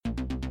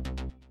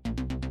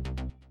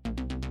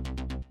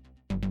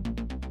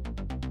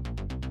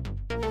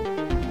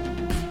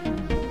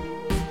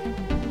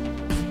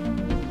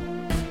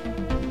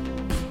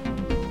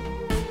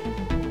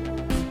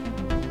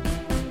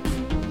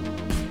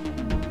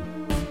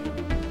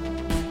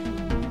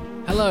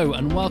Hello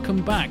and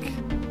welcome back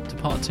to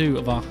part 2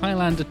 of our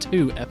Highlander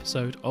 2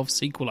 episode of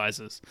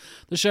Sequelizers,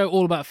 the show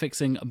all about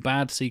fixing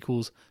bad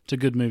sequels to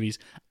good movies.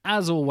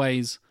 As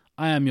always,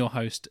 I am your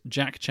host,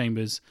 Jack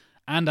Chambers,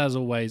 and as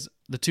always,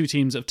 the two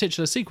teams of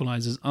titular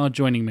Sequelizers are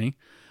joining me.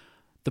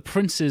 The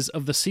princes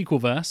of the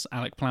sequelverse,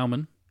 Alec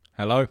Plowman.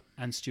 Hello.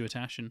 And Stuart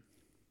Ashen.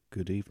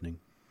 Good evening.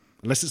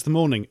 Unless it's the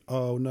morning.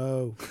 Oh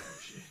no.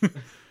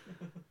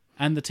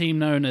 And the team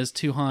known as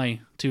Too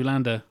High, Too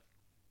Lander,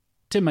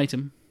 Tim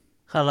Matum.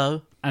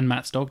 Hello. And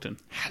Matt Stogden.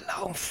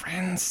 Hello,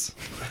 friends.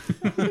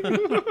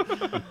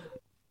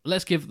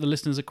 Let's give the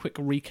listeners a quick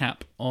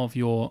recap of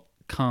your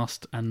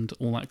cast and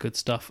all that good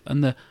stuff,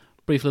 and the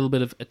brief little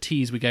bit of a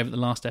tease we gave at the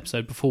last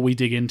episode before we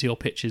dig into your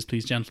pitches,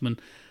 please, gentlemen.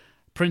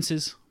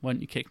 Princes, why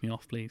don't you kick me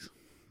off, please?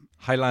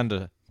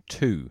 Highlander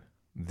 2,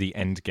 The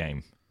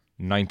Endgame,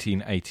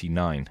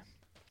 1989.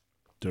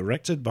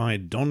 Directed by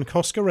Don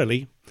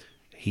Coscarelli.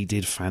 He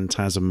did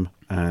Phantasm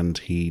and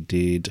he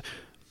did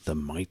The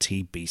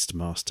Mighty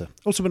Beastmaster.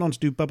 Also went on to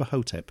do Bubba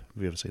Hotep.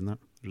 Have you ever seen that?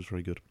 It was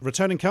very good.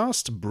 Returning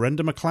cast,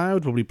 Brenda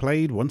MacLeod will be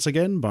played once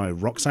again by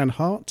Roxanne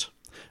Hart,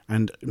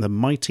 and the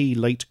mighty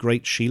late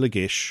great Sheila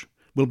Gish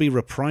will be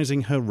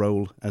reprising her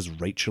role as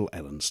Rachel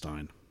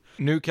Ellenstein.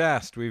 New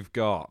cast, we've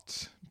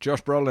got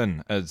Josh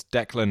Brolin as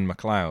Declan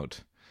MacLeod.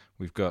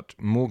 We've got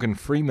Morgan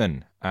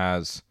Freeman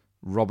as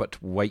Robert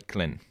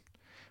Wakelin.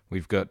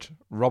 We've got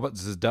Robert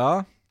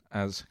Zadar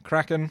as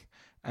Kraken,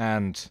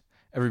 and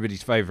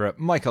everybody's favourite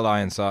Michael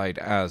Ironside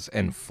as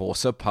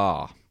Enforcer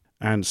Parr.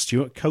 And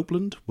Stuart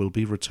Copeland will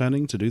be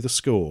returning to do the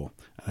score.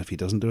 And if he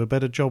doesn't do a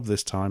better job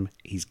this time,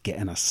 he's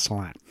getting a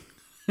slap.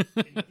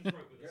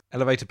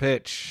 Elevator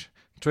pitch.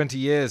 20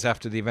 years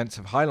after the events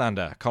of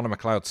Highlander, Connor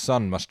MacLeod's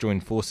son must join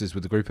forces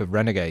with a group of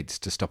renegades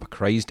to stop a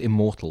crazed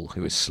immortal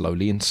who is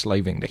slowly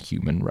enslaving the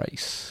human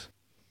race.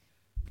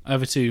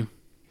 Over to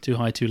Too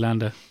High, Too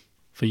Lander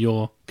for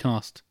your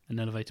cast and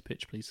elevator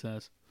pitch, please,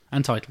 sirs.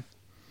 And title.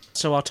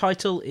 So our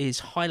title is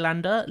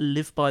Highlander,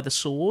 Live by the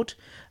Sword.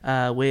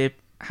 We're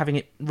having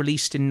it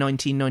released in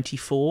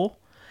 1994.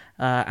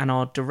 And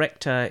our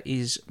director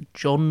is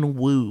John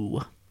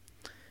Woo.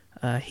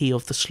 He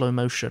of the slow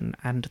motion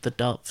and the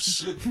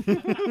doves.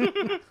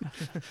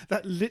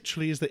 That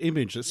literally is the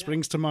image that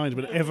springs to mind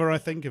whenever I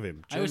think of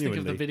him. I always think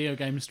of the video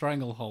game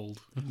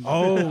Stranglehold.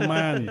 Oh,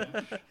 man.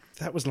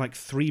 That was like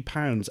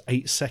 £3,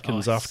 8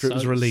 seconds after it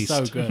was released.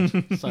 So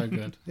good. So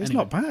good. It's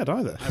not bad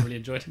either. I really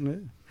enjoyed it. Yeah.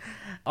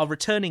 Our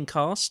returning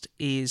cast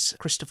is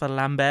Christopher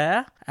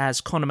Lambert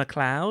as Connor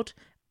MacLeod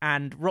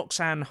and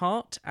Roxanne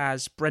Hart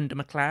as Brenda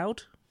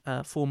MacLeod,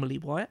 formerly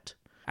Wyatt.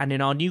 And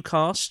in our new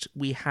cast,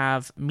 we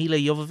have Mila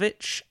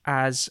Jovovich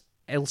as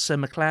Elsa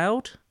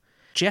MacLeod,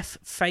 Jeff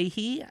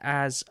Fahey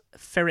as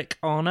Ferric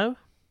Arno,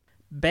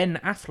 Ben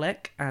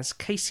Affleck as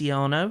Casey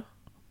Arno,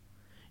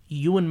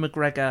 Ewan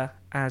McGregor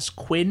as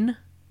Quinn,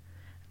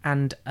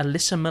 and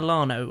Alyssa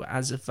Milano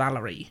as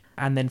Valerie.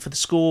 And then for the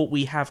score,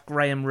 we have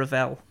Graham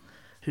Revell,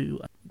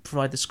 who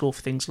provide the score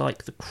for things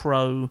like The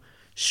Crow,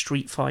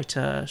 Street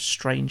Fighter,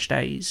 Strange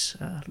Days,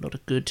 a lot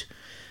of good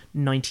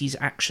 90s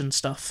action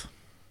stuff.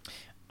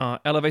 Our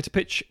elevator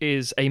pitch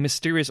is a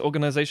mysterious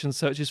organisation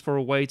searches for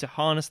a way to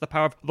harness the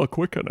power of the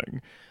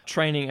quickening,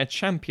 training a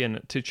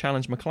champion to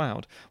challenge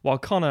MacLeod, while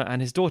Connor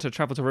and his daughter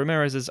travel to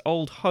Ramirez's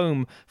old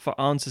home for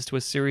answers to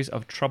a series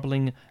of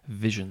troubling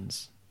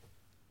visions.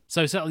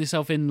 So settle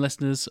yourself in,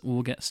 listeners.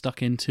 We'll get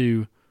stuck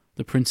into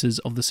the princes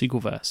of the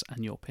sequelverse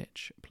and your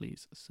pitch,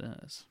 please,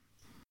 sirs.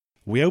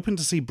 We open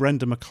to see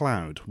Brenda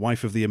MacLeod,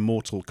 wife of the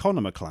immortal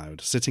Connor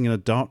MacLeod, sitting in a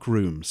dark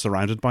room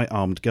surrounded by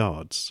armed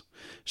guards.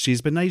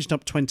 She's been aged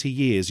up 20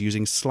 years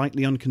using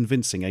slightly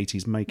unconvincing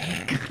 80s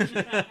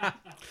makeup.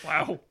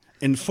 Wow.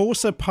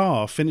 Enforcer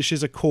Parr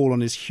finishes a call on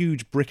his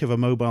huge brick of a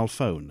mobile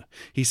phone.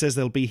 He says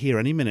they'll be here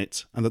any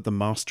minute and that the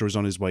master is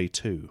on his way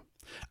too.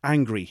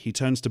 Angry, he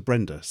turns to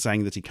Brenda,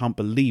 saying that he can't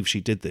believe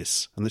she did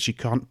this and that she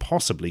can't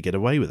possibly get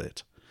away with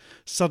it.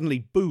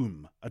 Suddenly,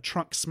 boom! A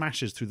truck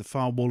smashes through the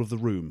far wall of the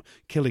room,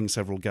 killing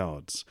several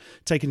guards.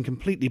 Taken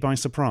completely by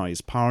surprise,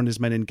 Parr and his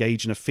men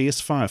engage in a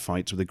fierce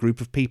firefight with a group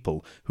of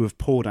people who have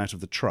poured out of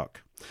the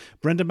truck.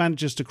 Brenda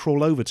manages to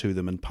crawl over to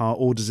them and Parr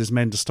orders his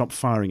men to stop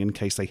firing in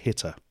case they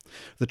hit her.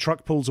 The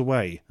truck pulls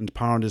away and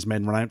Parr and his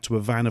men run out to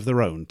a van of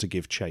their own to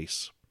give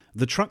chase.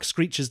 The truck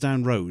screeches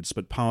down roads,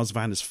 but Parr's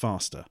van is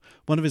faster.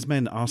 One of his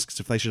men asks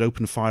if they should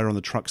open fire on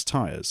the truck's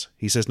tyres.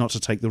 He says not to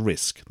take the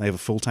risk. They have a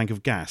full tank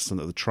of gas and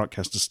that the truck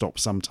has to stop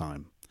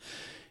sometime.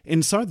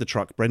 Inside the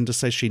truck, Brenda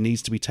says she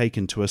needs to be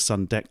taken to her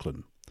son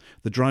Declan.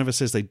 The driver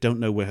says they don't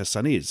know where her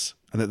son is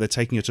and that they're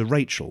taking her to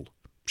Rachel.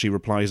 She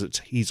replies that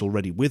he's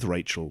already with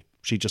Rachel.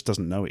 She just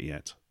doesn't know it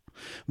yet.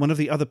 One of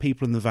the other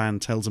people in the van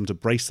tells them to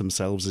brace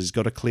themselves as he's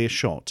got a clear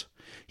shot.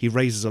 He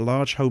raises a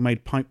large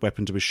homemade pipe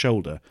weapon to his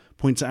shoulder,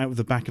 points it out with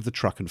the back of the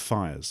truck and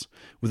fires.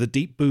 With a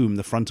deep boom,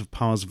 the front of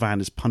Parr's van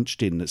is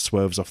punched in and it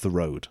swerves off the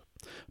road.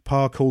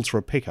 Pa calls for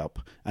a pickup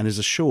and is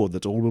assured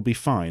that all will be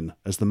fine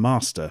as the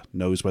master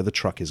knows where the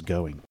truck is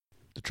going.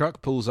 The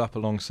truck pulls up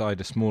alongside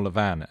a smaller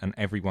van and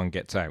everyone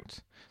gets out.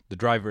 The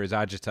driver is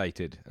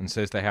agitated and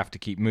says they have to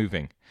keep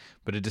moving,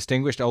 but a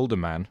distinguished older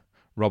man,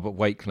 Robert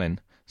Wakelin,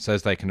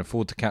 says they can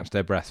afford to catch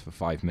their breath for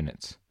 5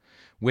 minutes.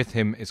 With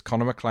him is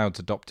Connor MacLeod's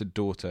adopted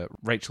daughter,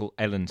 Rachel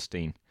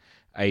Ellenstein,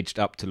 aged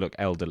up to look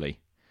elderly.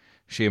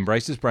 She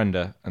embraces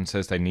Brenda and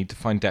says they need to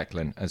find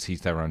Declan as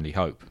he's their only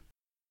hope.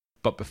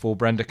 But before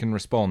Brenda can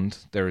respond,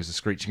 there is a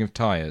screeching of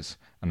tyres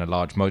and a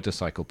large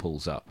motorcycle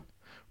pulls up.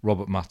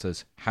 Robert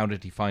mutters, "How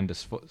did he find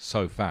us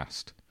so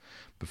fast?"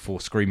 before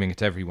screaming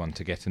at everyone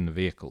to get in the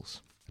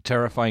vehicles. A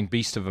terrifying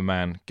beast of a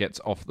man gets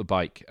off the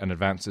bike and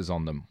advances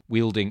on them,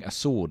 wielding a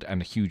sword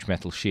and a huge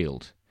metal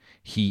shield.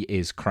 He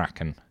is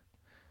Kraken.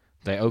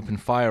 They open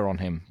fire on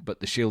him,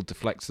 but the shield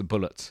deflects the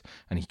bullets,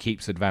 and he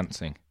keeps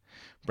advancing.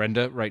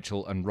 Brenda,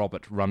 Rachel, and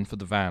Robert run for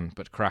the van,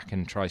 but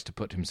Kraken tries to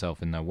put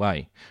himself in their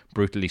way,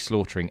 brutally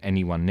slaughtering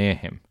anyone near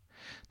him.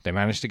 They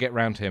manage to get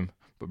round him,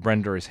 but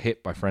Brenda is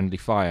hit by friendly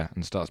fire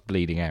and starts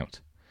bleeding out.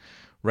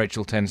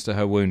 Rachel tends to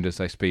her wound as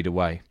they speed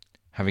away.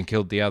 Having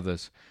killed the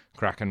others,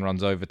 Kraken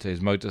runs over to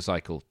his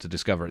motorcycle to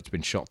discover it's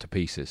been shot to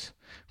pieces.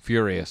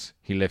 Furious,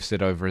 he lifts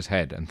it over his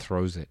head and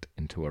throws it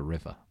into a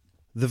river.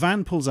 The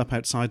van pulls up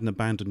outside an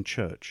abandoned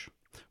church.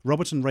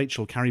 Robert and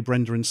Rachel carry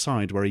Brenda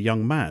inside where a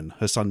young man,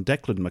 her son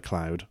Declan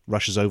MacLeod,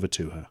 rushes over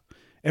to her.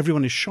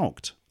 Everyone is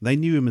shocked. They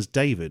knew him as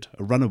David,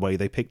 a runaway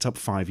they picked up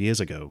 5 years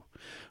ago.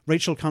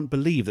 Rachel can't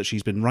believe that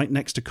she's been right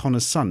next to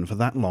Connor's son for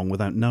that long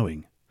without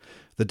knowing.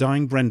 The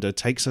dying Brenda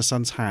takes her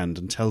son's hand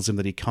and tells him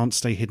that he can't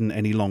stay hidden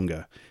any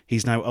longer.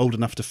 He's now old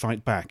enough to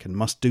fight back and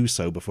must do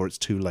so before it's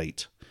too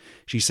late.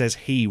 She says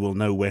he will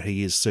know where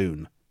he is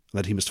soon, and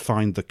that he must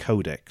find the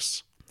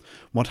Codex.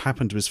 What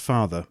happened to his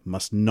father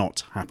must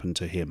not happen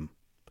to him.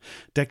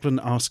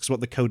 Declan asks what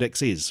the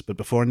Codex is, but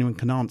before anyone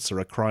can answer,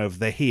 a cry of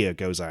 "They're here"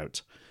 goes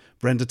out.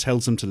 Brenda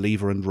tells them to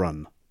leave her and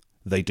run.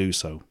 They do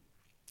so.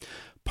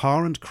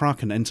 Pa and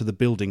Kraken enter the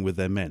building with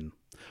their men.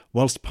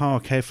 Whilst Pa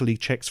carefully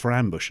checks for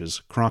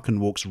ambushes, Kraken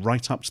walks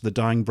right up to the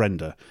dying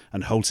Brenda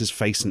and holds his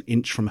face an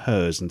inch from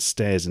hers and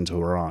stares into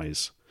her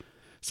eyes.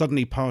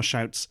 Suddenly Pa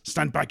shouts,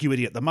 "Stand back, you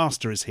idiot, the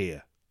master is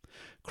here!"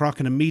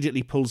 Kraken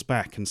immediately pulls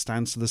back and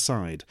stands to the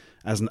side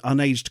as an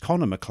unaged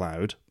Connor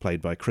MacLeod,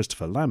 played by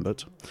Christopher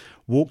Lambert,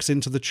 walks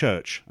into the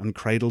church and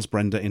cradles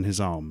Brenda in his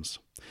arms.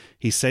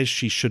 He says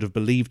she should have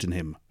believed in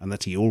him and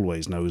that he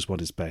always knows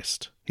what is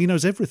best. He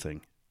knows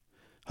everything.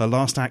 Her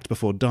last act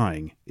before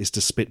dying is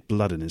to spit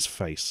blood in his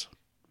face.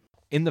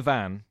 In the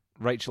van,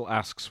 Rachel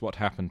asks what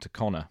happened to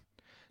Connor.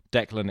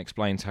 Declan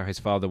explains how his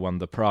father won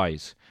the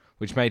prize,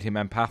 which made him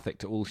empathic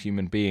to all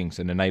human beings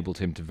and enabled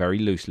him to very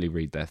loosely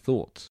read their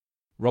thoughts.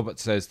 Robert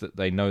says that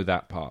they know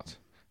that part.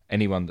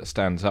 Anyone that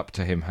stands up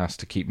to him has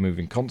to keep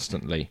moving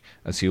constantly,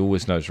 as he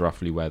always knows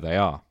roughly where they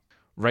are.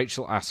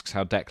 Rachel asks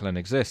how Declan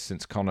exists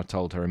since Connor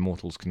told her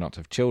immortals cannot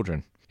have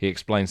children. He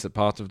explains that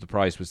part of the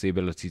prize was the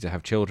ability to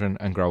have children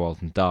and grow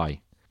old and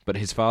die. But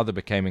his father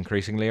became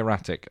increasingly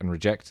erratic and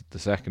rejected the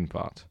second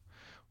part.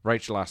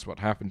 Rachel asks what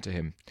happened to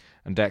him,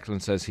 and Declan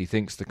says he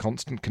thinks the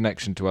constant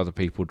connection to other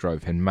people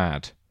drove him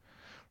mad.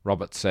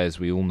 Robert says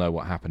we all know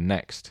what happened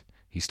next.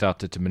 He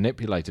started to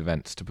manipulate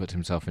events to put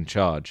himself in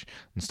charge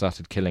and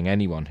started killing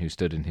anyone who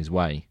stood in his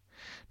way.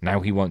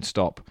 Now he won't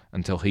stop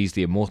until he's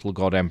the immortal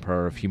god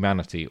emperor of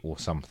humanity or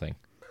something.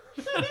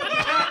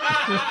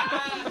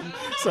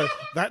 So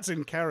that's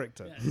in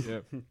character.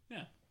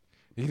 Yeah.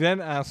 He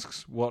then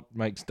asks what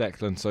makes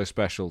Declan so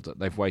special that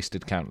they've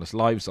wasted countless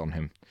lives on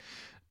him.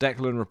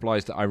 Declan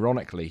replies that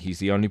ironically he's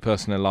the only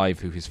person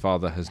alive who his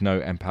father has no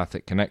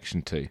empathic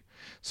connection to,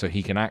 so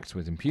he can act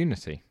with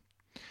impunity.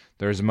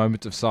 There is a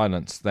moment of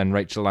silence, then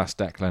Rachel asks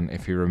Declan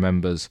if he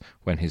remembers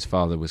when his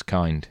father was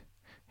kind.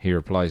 He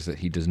replies that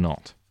he does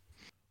not.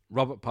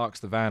 Robert parks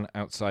the van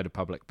outside a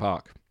public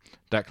park.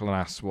 Declan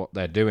asks what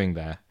they're doing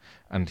there,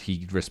 and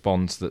he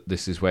responds that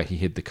this is where he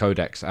hid the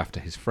Codex after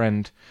his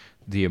friend,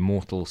 the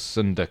immortal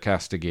Sunda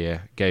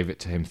Castigear, gave it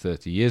to him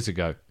 30 years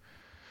ago.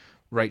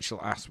 Rachel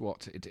asks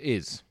what it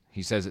is.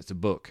 He says it's a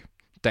book.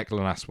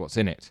 Declan asks what's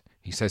in it.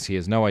 He says he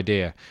has no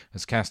idea,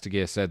 as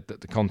Castigear said that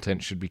the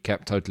content should be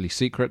kept totally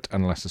secret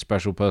unless a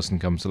special person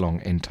comes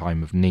along in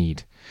time of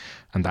need.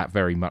 And that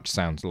very much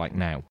sounds like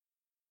now.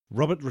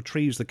 Robert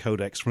retrieves the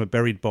Codex from a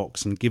buried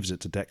box and gives it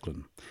to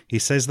Declan. He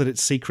says that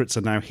its secrets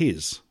are now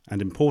his,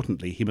 and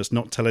importantly, he must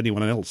not tell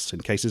anyone else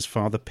in case his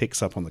father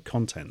picks up on the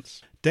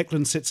contents.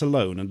 Declan sits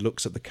alone and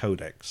looks at the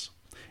Codex.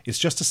 It's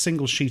just a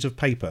single sheet of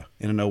paper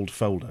in an old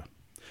folder.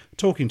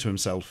 Talking to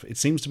himself, it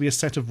seems to be a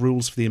set of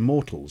rules for the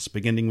immortals,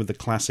 beginning with the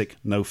classic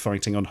no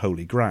fighting on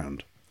holy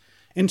ground.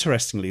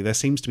 Interestingly, there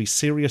seems to be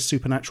serious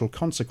supernatural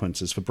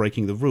consequences for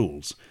breaking the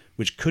rules,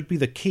 which could be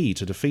the key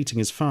to defeating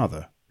his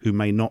father, who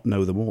may not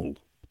know them all.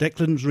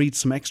 Declan reads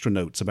some extra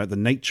notes about the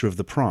nature of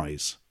the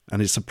prize,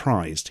 and is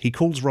surprised. He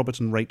calls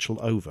Robert and Rachel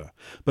over,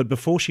 but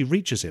before she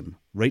reaches him,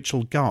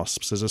 Rachel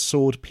gasps as a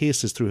sword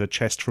pierces through her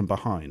chest from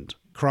behind.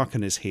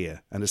 Kraken is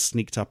here, and has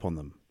sneaked up on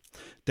them.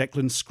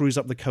 Declan screws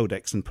up the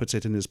codex and puts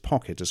it in his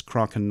pocket as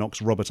Kraken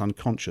knocks Robert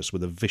unconscious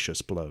with a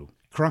vicious blow.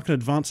 Kraken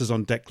advances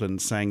on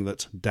Declan, saying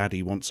that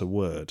Daddy wants a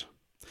word.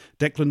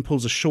 Declan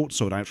pulls a short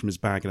sword out from his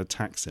bag and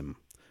attacks him.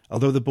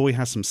 Although the boy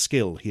has some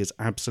skill, he is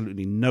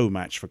absolutely no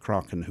match for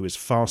Kraken, who is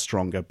far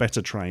stronger,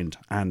 better trained,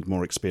 and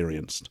more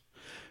experienced.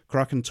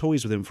 Kraken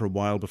toys with him for a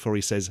while before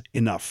he says,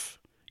 "Enough.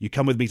 You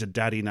come with me to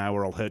Daddy now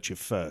or I'll hurt you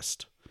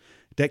first."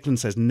 Declan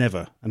says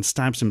never and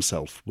stabs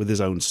himself with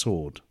his own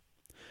sword.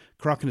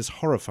 Kraken is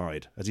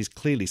horrified, as he's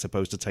clearly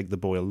supposed to take the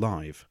boy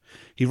alive.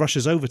 He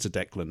rushes over to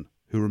Declan,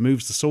 who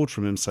removes the sword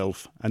from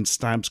himself and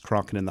stabs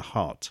Kraken in the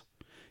heart.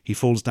 He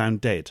falls down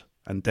dead,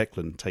 and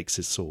Declan takes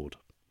his sword.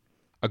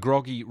 A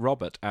groggy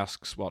Robert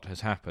asks what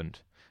has happened.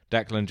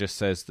 Declan just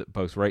says that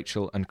both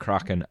Rachel and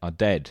Kraken are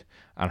dead,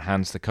 and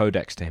hands the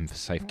codex to him for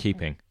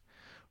safekeeping.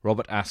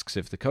 Robert asks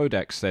if the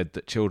codex said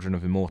that children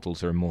of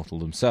immortals are immortal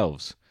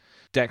themselves.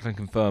 Declan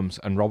confirms,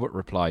 and Robert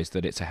replies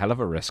that it's a hell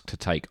of a risk to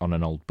take on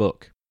an old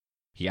book.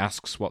 He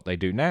asks what they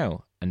do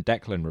now, and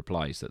Declan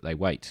replies that they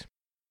wait.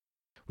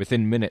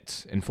 Within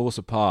minutes,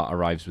 Enforcer Parr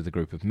arrives with a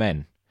group of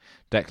men.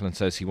 Declan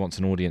says he wants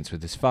an audience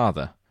with his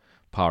father.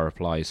 Parr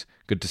replies,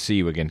 "Good to see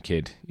you again,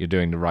 kid. You're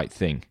doing the right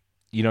thing.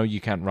 You know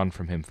you can't run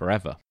from him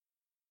forever."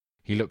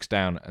 He looks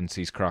down and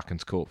sees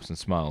Kraken's corpse and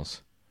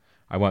smiles.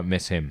 "I won't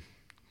miss him.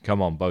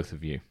 Come on, both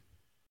of you."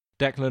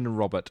 Declan and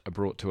Robert are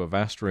brought to a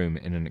vast room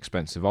in an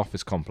expensive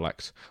office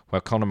complex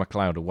where Connor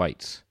MacLeod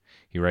awaits.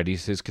 He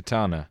readies his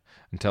katana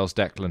and tells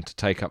Declan to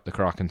take up the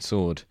Kraken's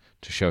sword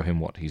to show him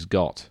what he's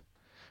got.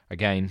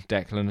 Again,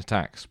 Declan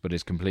attacks, but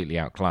is completely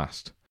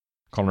outclassed.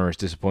 Connor is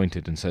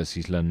disappointed and says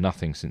he's learned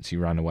nothing since he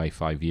ran away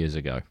 5 years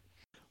ago.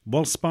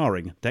 While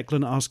sparring,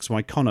 Declan asks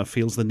why Connor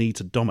feels the need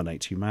to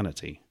dominate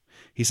humanity.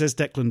 He says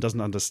Declan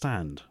doesn't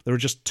understand. There are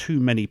just too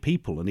many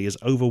people and he is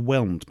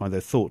overwhelmed by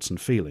their thoughts and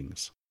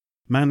feelings.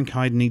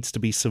 Mankind needs to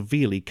be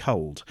severely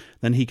culled,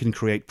 then he can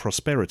create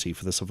prosperity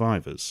for the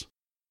survivors.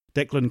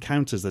 Declan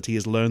counters that he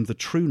has learned the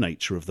true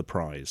nature of the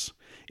prize.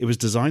 It was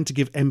designed to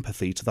give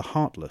empathy to the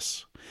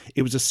heartless.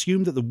 It was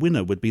assumed that the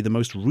winner would be the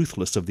most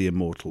ruthless of the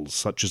immortals,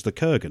 such as the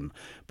Kurgan,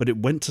 but it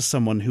went to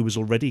someone who was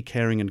already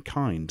caring and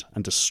kind,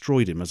 and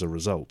destroyed him as a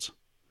result.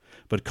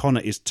 But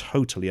Connor is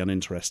totally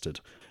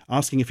uninterested,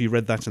 asking if he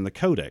read that in the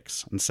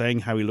Codex, and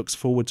saying how he looks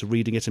forward to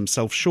reading it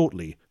himself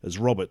shortly, as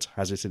Robert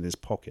has it in his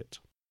pocket.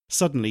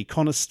 Suddenly,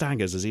 Connor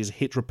staggers as he is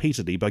hit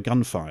repeatedly by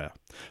gunfire.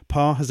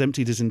 Parr has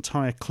emptied his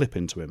entire clip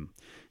into him.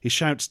 He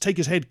shouts, "Take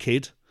his head,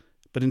 kid!"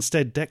 But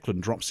instead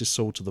Declan drops his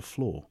sword to the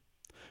floor.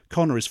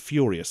 Connor is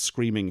furious,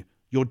 screaming,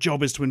 "Your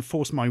job is to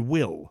enforce my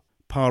will!"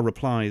 Parr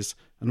replies,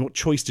 "And what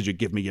choice did you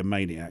give me, you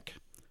maniac?"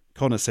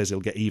 Connor says he'll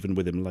get even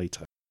with him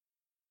later.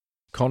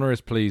 Connor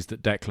is pleased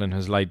that Declan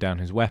has laid down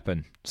his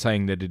weapon,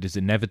 saying that it is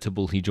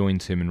inevitable he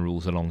joins him and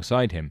rules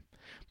alongside him.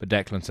 But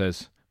Declan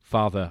says,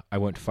 "Father, I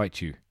won't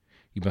fight you.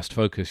 You must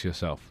focus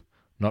yourself.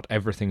 Not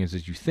everything is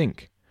as you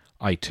think.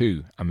 I,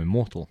 too, am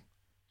immortal."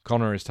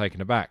 Connor is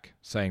taken aback,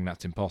 saying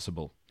that's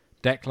impossible.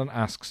 Declan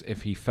asks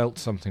if he felt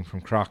something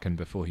from Kraken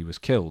before he was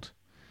killed.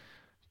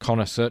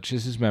 Connor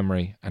searches his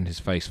memory and his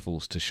face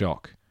falls to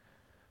shock.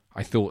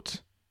 "I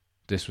thought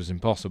this was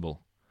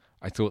impossible.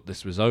 I thought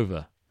this was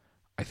over.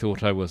 I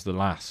thought I was the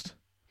last."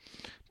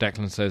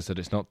 Declan says that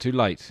it's not too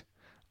late,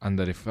 and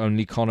that if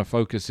only Connor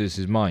focuses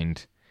his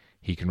mind,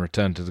 he can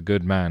return to the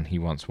good man he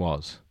once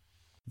was.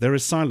 There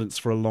is silence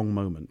for a long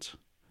moment.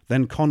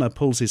 Then Connor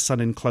pulls his son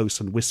in close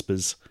and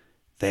whispers,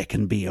 "There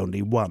can be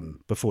only one,"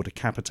 before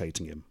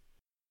decapitating him.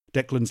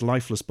 Declan's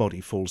lifeless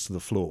body falls to the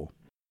floor.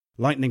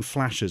 Lightning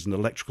flashes and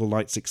electrical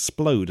lights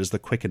explode as the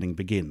quickening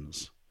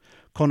begins.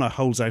 Connor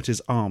holds out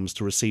his arms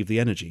to receive the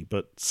energy,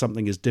 but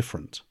something is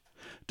different.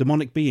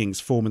 Demonic beings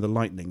form in the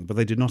lightning, but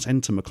they do not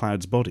enter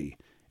MacLeod's body.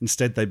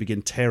 Instead, they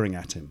begin tearing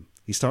at him.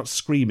 He starts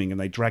screaming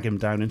and they drag him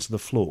down into the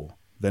floor.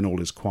 Then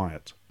all is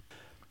quiet.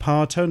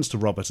 Parr turns to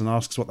Robert and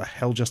asks what the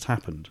hell just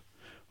happened.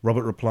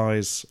 Robert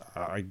replies,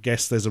 "I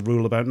guess there's a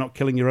rule about not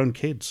killing your own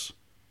kids.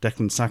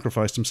 Declan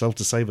sacrificed himself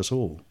to save us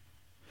all."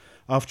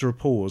 After a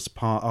pause,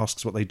 Parr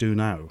asks what they do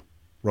now.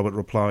 Robert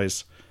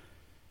replies,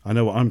 "I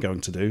know what I'm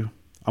going to do.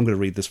 I'm going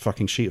to read this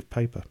fucking sheet of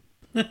paper."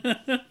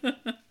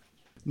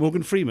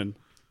 Morgan Freeman,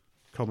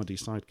 comedy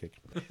sidekick.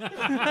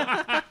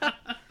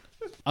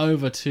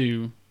 Over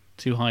to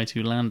Too High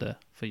to Lander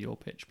for your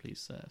pitch, please,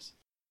 sirs.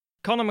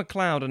 Connor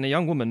MacLeod and a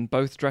young woman,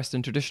 both dressed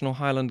in traditional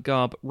Highland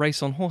garb,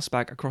 race on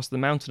horseback across the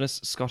mountainous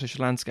Scottish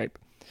landscape.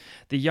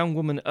 The young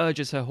woman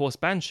urges her horse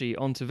Banshee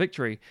on to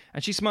victory,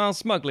 and she smiles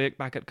smugly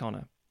back at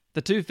Connor.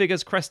 The two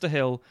figures crest a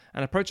hill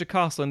and approach a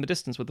castle in the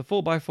distance with the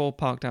 4x4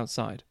 parked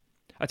outside.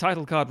 A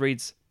title card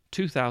reads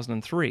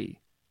 2003,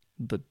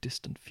 The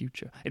Distant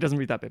Future. It doesn't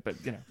read that bit,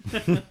 but, you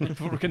know,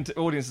 for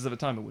audiences of the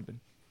time it would have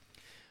been.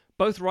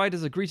 Both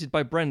riders are greeted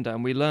by Brenda,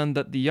 and we learn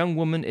that the young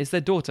woman is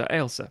their daughter,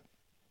 Ailsa,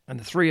 and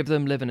the three of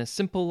them live in a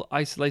simple,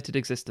 isolated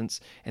existence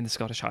in the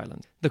Scottish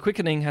Highlands. The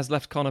quickening has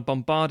left Connor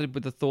bombarded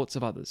with the thoughts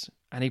of others,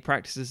 and he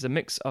practices a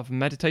mix of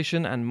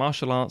meditation and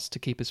martial arts to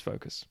keep his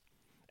focus.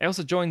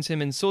 Ailsa joins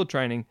him in sword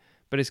training,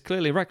 but is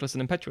clearly reckless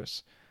and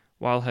impetuous.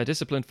 while her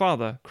disciplined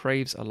father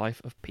craves a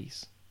life of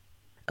peace.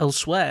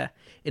 Elsewhere,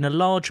 in a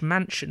large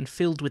mansion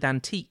filled with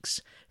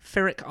antiques,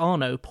 Ferric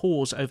Arno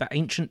pores over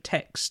ancient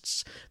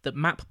texts that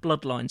map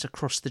bloodlines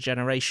across the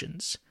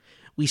generations.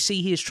 We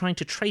see he is trying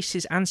to trace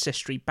his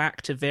ancestry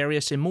back to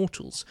various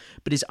immortals,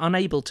 but is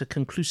unable to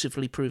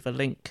conclusively prove a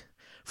link.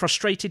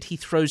 Frustrated, he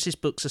throws his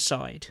books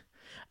aside.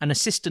 An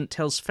assistant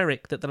tells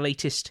Ferric that the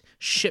latest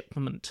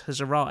shipment has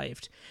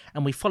arrived,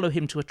 and we follow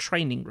him to a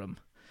training room.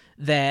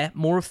 There,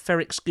 more of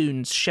Ferric's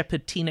goons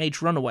shepherd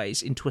teenage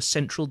runaways into a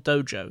central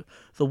dojo,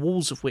 the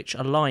walls of which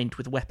are lined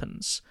with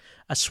weapons.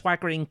 A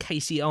swaggering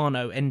Casey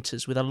Arno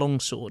enters with a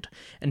longsword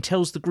and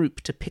tells the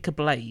group to pick a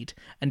blade,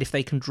 and if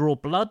they can draw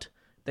blood,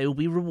 they will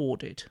be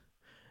rewarded.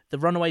 The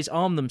runaways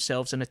arm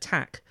themselves and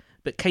attack,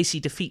 but Casey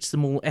defeats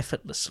them all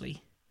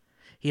effortlessly.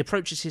 He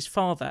approaches his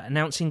father,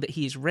 announcing that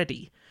he is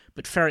ready,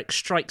 but Ferric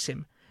strikes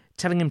him,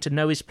 telling him to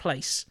know his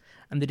place,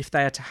 and that if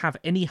they are to have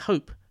any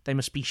hope, they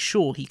must be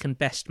sure he can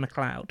best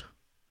MacLeod.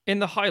 In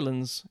the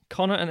Highlands,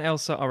 Connor and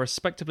Elsa are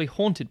respectively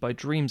haunted by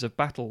dreams of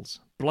battles,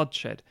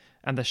 bloodshed,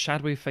 and the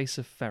shadowy face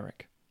of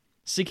Ferric.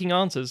 Seeking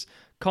answers,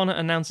 Connor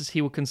announces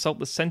he will consult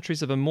the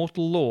centuries of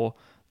immortal lore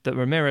that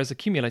Ramirez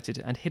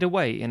accumulated and hid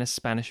away in a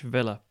Spanish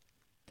villa.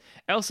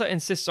 Elsa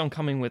insists on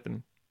coming with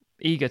them,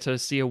 eager to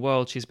see a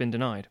world she's been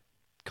denied.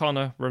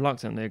 Connor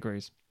reluctantly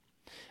agrees.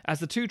 As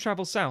the two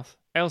travel south,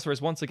 Elsa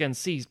is once again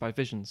seized by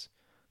visions.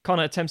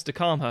 Connor attempts to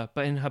calm her,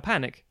 but in her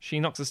panic, she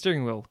knocks the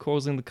steering wheel,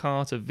 causing the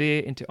car to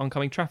veer into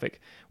oncoming traffic,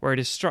 where it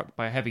is struck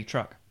by a heavy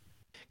truck.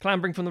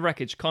 Clambering from the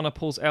wreckage, Connor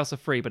pulls Elsa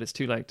free, but it's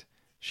too late.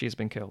 She has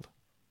been killed.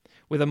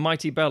 With a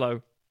mighty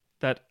bellow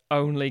that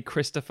only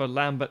Christopher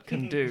Lambert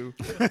can do,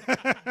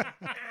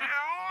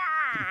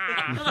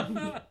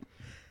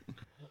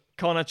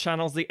 Connor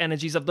channels the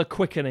energies of the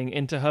quickening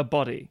into her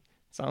body.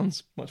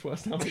 Sounds much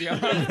worse than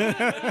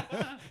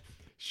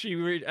She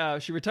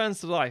returns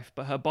to life,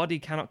 but her body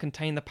cannot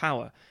contain the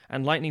power,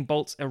 and lightning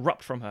bolts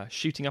erupt from her,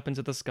 shooting up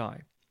into the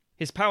sky.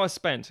 His power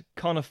spent,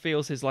 Connor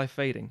feels his life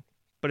fading,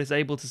 but is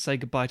able to say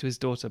goodbye to his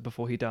daughter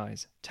before he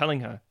dies,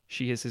 telling her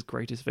she is his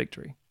greatest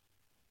victory.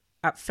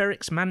 At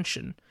Ferric's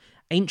mansion,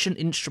 ancient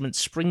instruments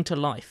spring to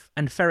life,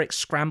 and Ferric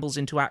scrambles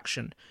into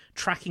action,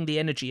 tracking the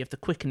energy of the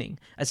quickening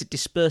as it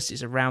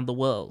disperses around the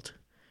world.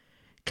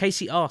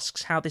 Casey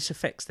asks how this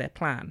affects their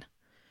plan.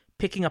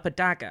 Picking up a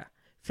dagger,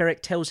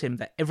 Ferric tells him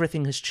that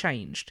everything has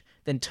changed,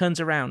 then turns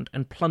around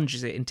and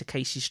plunges it into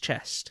Casey's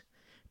chest.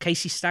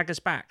 Casey staggers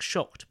back,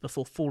 shocked,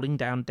 before falling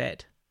down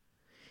dead.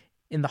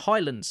 In the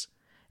Highlands,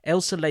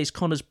 Elsa lays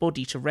Connor's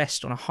body to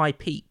rest on a high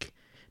peak,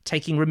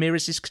 taking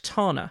Ramirez's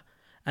katana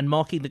and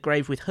marking the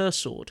grave with her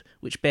sword,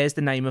 which bears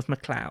the name of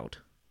MacLeod.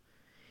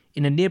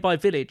 In a nearby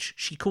village,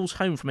 she calls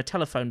home from a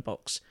telephone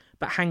box,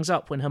 but hangs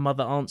up when her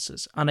mother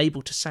answers,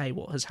 unable to say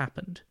what has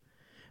happened.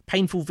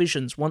 Painful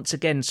visions once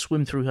again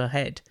swim through her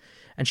head,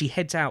 and she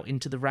heads out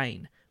into the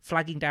rain,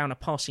 flagging down a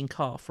passing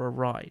car for a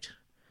ride.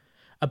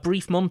 A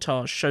brief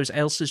montage shows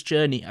Elsa's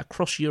journey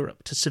across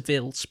Europe to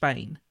Seville,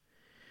 Spain.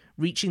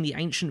 Reaching the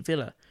ancient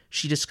villa,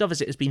 she discovers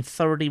it has been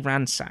thoroughly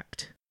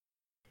ransacked.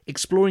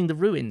 Exploring the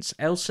ruins,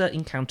 Elsa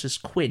encounters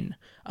Quinn,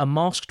 a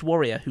masked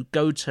warrior who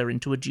goads her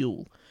into a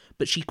duel,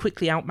 but she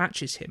quickly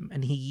outmatches him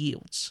and he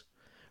yields.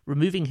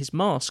 Removing his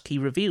mask, he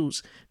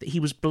reveals that he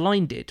was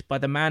blinded by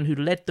the man who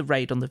led the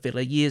raid on the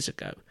villa years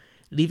ago,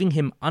 leaving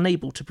him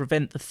unable to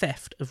prevent the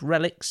theft of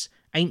relics,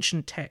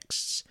 ancient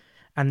texts,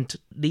 and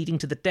leading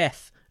to the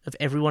death of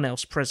everyone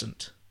else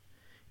present.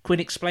 Quinn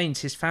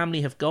explains his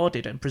family have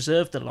guarded and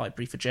preserved the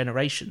library for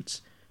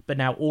generations, but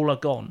now all are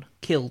gone,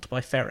 killed by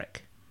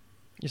Ferric.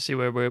 You see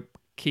where we're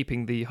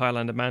keeping the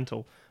Highlander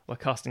mantle, we're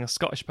casting a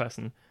Scottish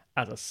person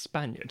as a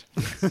Spaniard.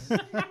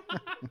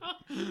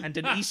 And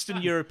an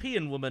Eastern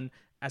European woman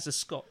as a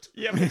Scot.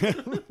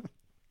 Yep.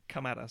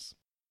 Come at us.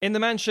 In the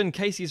mansion,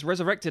 Casey is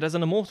resurrected as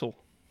an immortal.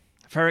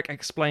 Ferric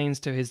explains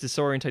to his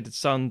disorientated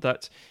son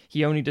that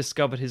he only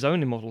discovered his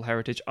own immortal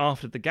heritage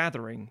after the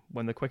gathering,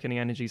 when the quickening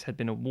energies had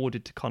been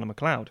awarded to Connor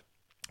MacLeod.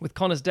 With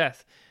Connor's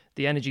death,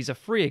 the energies are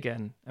free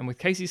again, and with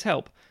Casey's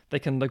help, they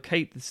can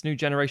locate this new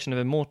generation of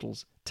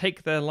immortals,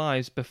 take their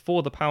lives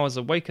before the powers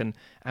awaken,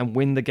 and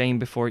win the game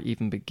before it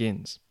even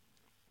begins.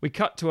 We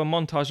cut to a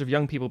montage of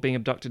young people being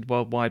abducted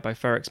worldwide by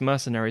Ferric's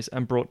mercenaries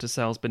and brought to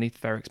cells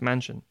beneath Ferric's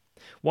mansion.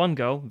 One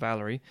girl,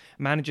 Valerie,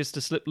 manages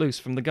to slip loose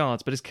from the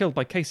guards, but is killed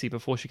by Casey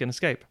before she can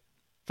escape.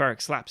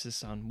 Ferric slaps his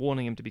son,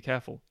 warning him to be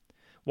careful.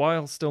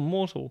 While still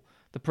mortal,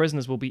 the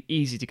prisoners will be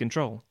easy to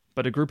control,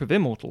 but a group of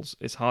immortals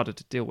is harder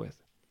to deal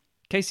with.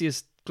 Casey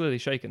is clearly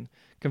shaken,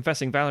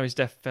 confessing Valerie's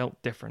death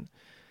felt different,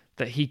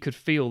 that he could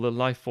feel the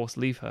life force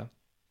leave her.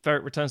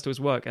 Ferric returns to his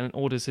work and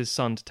orders his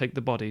son to take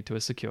the body to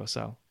a secure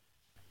cell.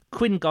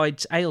 Quinn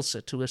guides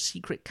Ailsa to a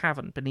secret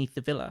cavern beneath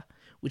the villa,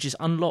 which is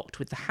unlocked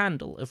with the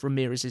handle of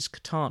Ramirez's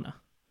katana.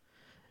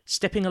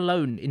 Stepping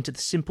alone into the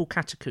simple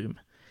catacomb,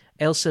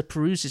 Ailsa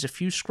peruses a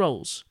few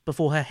scrolls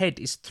before her head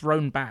is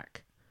thrown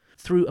back.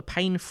 Through a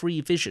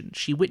pain-free vision,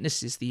 she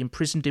witnesses the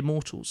imprisoned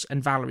immortals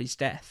and Valerie's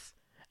death.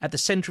 At the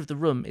centre of the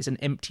room is an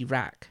empty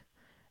rack.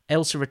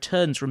 Ailsa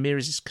returns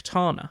Ramirez's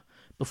katana,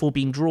 before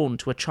being drawn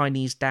to a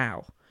Chinese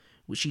dao,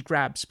 which she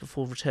grabs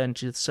before returning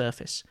to the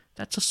surface.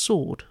 That's a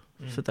sword,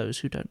 for those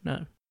who don't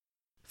know.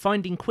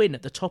 Finding Quinn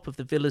at the top of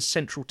the villa's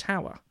central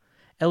tower,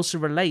 Elsa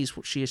relays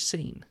what she has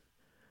seen.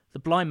 The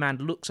blind man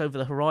looks over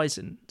the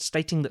horizon,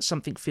 stating that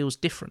something feels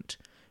different,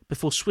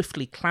 before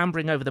swiftly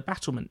clambering over the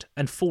battlement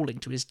and falling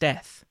to his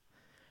death.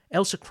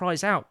 Elsa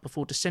cries out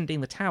before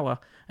descending the tower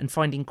and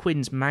finding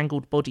Quinn's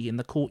mangled body in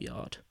the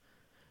courtyard.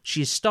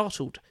 She is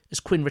startled as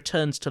Quinn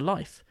returns to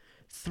life,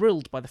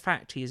 thrilled by the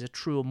fact he is a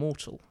true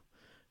immortal.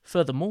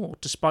 Furthermore,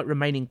 despite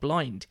remaining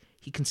blind,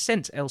 he can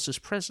sense Elsa's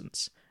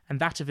presence, and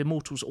that of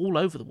immortals all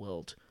over the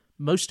world,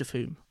 most of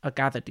whom are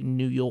gathered in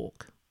New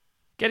York.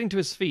 Getting to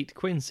his feet,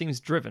 Quinn seems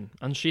driven.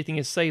 Unsheathing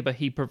his sabre,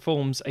 he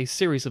performs a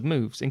series of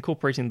moves,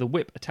 incorporating the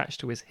whip attached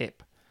to his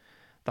hip.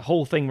 The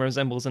whole thing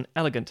resembles an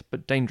elegant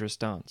but dangerous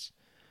dance.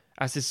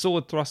 As his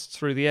sword thrusts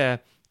through the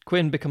air,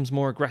 Quinn becomes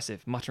more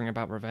aggressive, muttering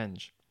about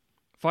revenge.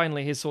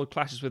 Finally, his sword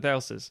clashes with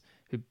Elsa's,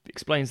 who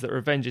explains that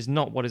revenge is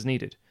not what is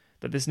needed,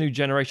 that this new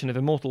generation of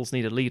immortals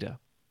need a leader.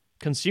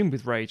 Consumed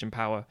with rage and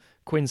power,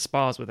 Quinn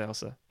spars with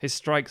Elsa, his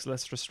strikes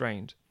less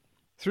restrained.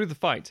 Through the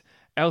fight,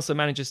 Elsa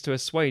manages to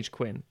assuage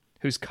Quinn,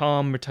 whose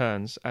calm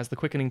returns as the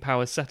quickening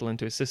powers settle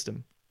into his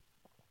system.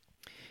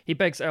 He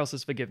begs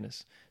Elsa's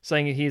forgiveness,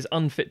 saying he is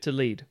unfit to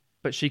lead,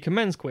 but she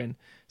commends Quinn,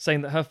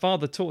 saying that her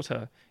father taught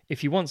her,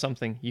 if you want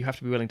something, you have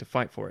to be willing to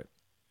fight for it.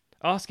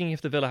 Asking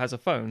if the villa has a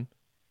phone,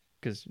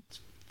 because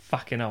it's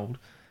fucking old,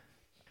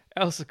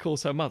 Elsa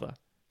calls her mother,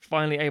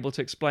 finally able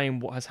to explain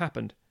what has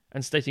happened,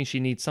 and stating she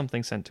needs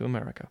something sent to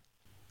America.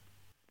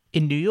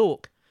 In New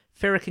York,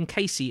 Ferric and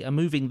Casey are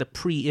moving the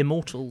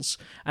pre-immortals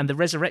and the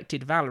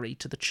resurrected Valerie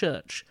to the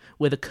church,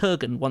 where the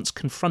Kurgan once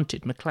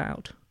confronted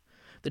MacLeod.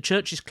 The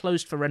church is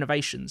closed for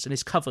renovations and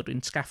is covered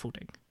in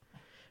scaffolding.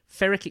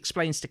 Ferric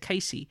explains to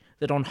Casey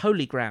that on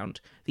holy ground,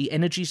 the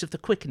energies of the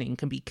quickening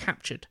can be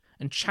captured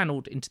and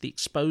channeled into the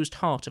exposed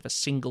heart of a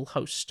single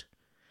host.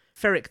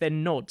 Ferric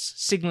then nods,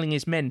 signalling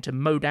his men to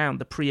mow down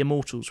the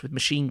pre-immortals with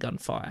machine gun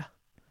fire.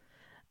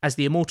 As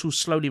the immortals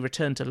slowly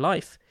return to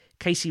life,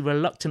 Casey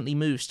reluctantly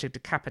moves to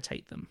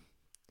decapitate them.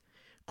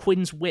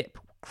 Quinn's whip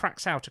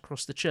cracks out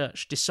across the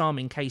church,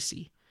 disarming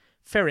Casey.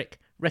 Ferric,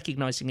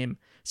 recognising him,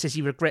 says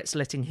he regrets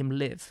letting him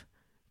live.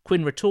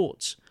 Quinn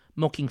retorts,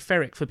 mocking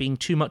Ferric for being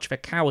too much of a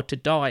coward to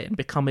die and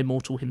become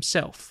immortal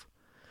himself.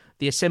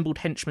 The assembled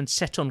henchmen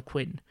set on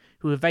Quinn,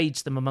 who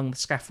evades them among the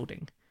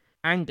scaffolding.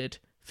 Angered,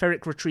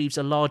 Ferric retrieves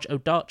a large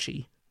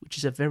odachi, which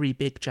is a very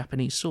big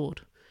Japanese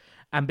sword,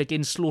 and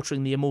begins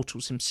slaughtering the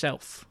immortals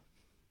himself.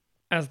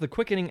 As the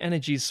quickening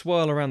energies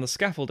swirl around the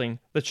scaffolding,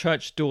 the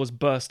church doors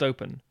burst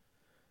open.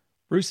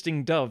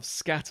 Roosting doves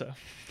scatter.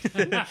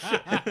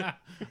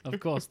 Of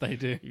course they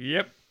do.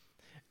 Yep.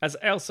 As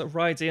Elsa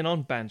rides in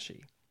on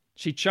Banshee,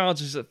 she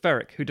charges at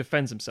Ferric, who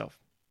defends himself.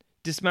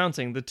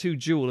 Dismounting, the two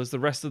duel as the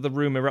rest of the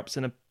room erupts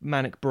in a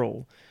manic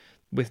brawl,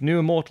 with new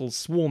immortals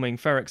swarming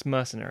Ferric's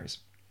mercenaries.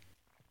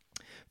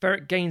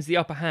 Ferric gains the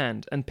upper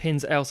hand and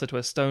pins Elsa to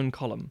a stone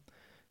column.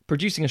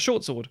 Producing a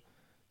short sword,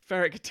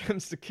 Ferric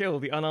attempts to kill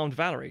the unarmed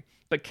Valerie,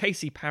 but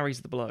Casey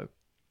parries the blow.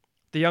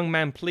 The young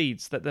man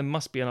pleads that there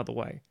must be another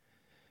way.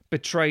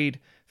 Betrayed,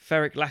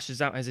 Ferric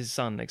lashes out at his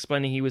son,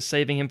 explaining he was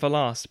saving him for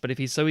last, but if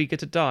he's so eager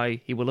to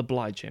die, he will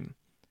oblige him.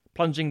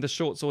 Plunging the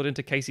short sword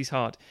into Casey's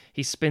heart,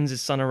 he spins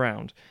his son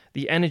around.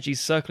 The energies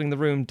circling the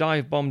room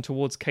dive bomb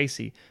towards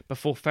Casey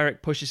before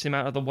Ferric pushes him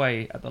out of the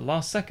way at the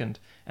last second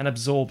and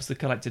absorbs the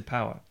collected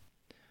power.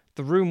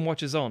 The room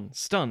watches on,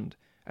 stunned,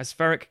 as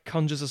Ferric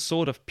conjures a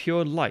sword of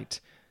pure light,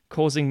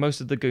 causing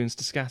most of the goons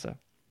to scatter.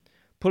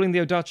 Pulling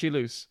the odachi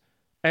loose,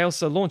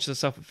 Elsa launches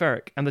herself at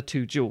Ferric and the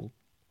two duel.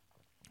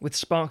 With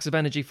sparks of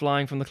energy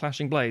flying from the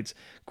clashing blades,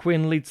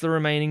 Quinn leads the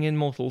remaining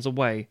immortals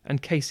away,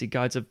 and Casey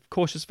guides a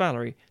cautious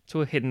Valerie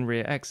to a hidden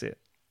rear exit.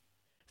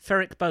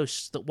 Ferric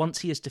boasts that once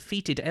he has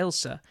defeated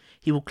Elsa,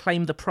 he will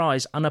claim the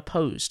prize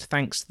unopposed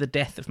thanks to the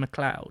death of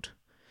MacLeod.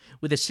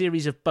 With a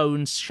series of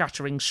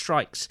bone-shattering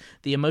strikes,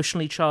 the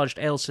emotionally charged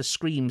Elsa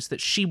screams that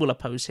she will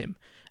oppose him,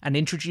 and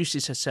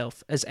introduces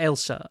herself as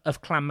Elsa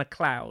of Clan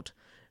MacLeod,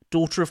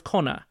 daughter of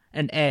Connor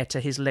and heir to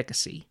his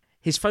legacy.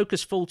 His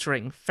focus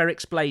faltering,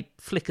 Ferric's blade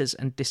flickers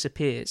and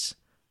disappears.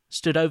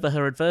 Stood over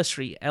her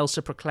adversary,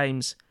 Elsa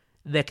proclaims,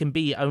 "There can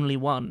be only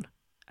one,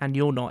 and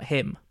you're not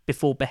him,"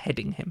 before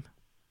beheading him.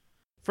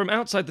 From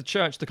outside the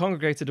church, the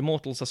congregated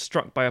immortals are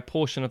struck by a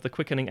portion of the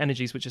quickening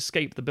energies which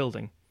escape the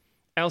building.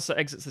 Elsa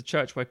exits the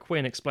church where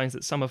Quinn explains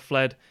that some have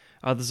fled,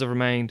 others have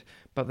remained,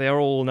 but they are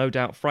all no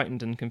doubt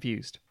frightened and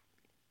confused.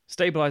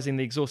 Stabilizing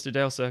the exhausted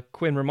Elsa,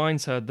 Quinn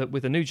reminds her that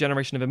with a new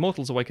generation of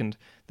immortals awakened,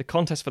 the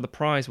contest for the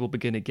prize will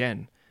begin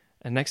again,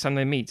 and next time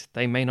they meet,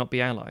 they may not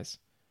be allies.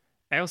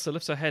 Elsa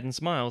lifts her head and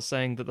smiles,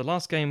 saying that the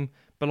last game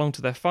belonged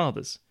to their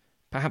fathers.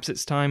 Perhaps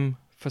it's time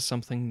for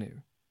something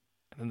new.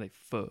 And then they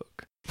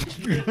fuck.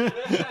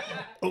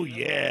 Oh,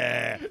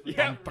 yeah.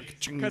 Yeah,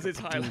 because it's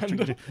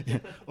Highlander. Yeah.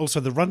 Also,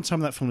 the runtime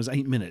of that film was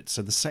 8 minutes,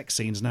 so the sex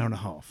scene's an hour and a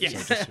half.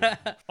 Yes, So just,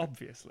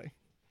 obviously.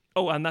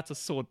 Oh, and that's a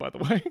sword, by the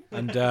way.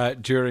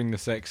 And during the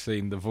sex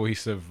scene, the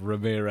voice of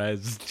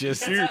Ramirez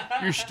just...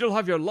 You still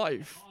have your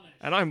life.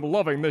 and I'm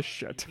loving this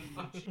shit.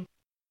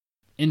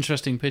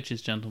 Interesting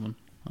pitches, gentlemen.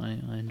 I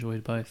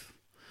enjoyed both.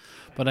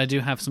 But I do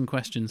have some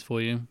questions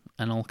for you,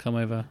 and I'll come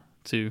over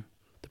to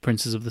the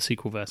princes of the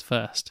sequelverse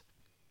first.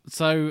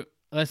 So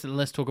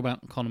let's talk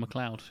about Connor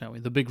McLeod, shall we?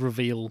 The big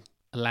reveal,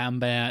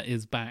 Lambert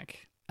is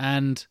back.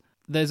 And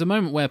there's a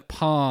moment where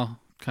Pa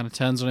kind of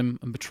turns on him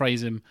and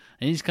betrays him,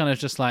 and he's kind of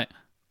just like,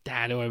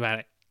 "Dad, don't worry about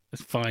it.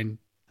 It's fine."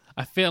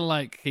 I feel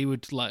like he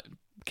would like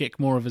kick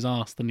more of his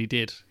ass than he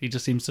did. He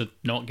just seems to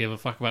not give a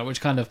fuck about it,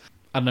 which kind of,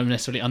 I don't know,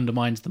 necessarily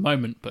undermines the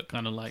moment, but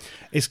kind of like...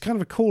 It's kind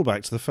of a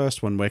callback to the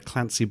first one where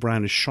Clancy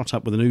Brown is shot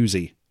up with an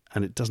Uzi,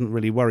 and it doesn't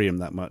really worry him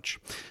that much.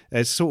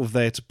 It's sort of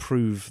there to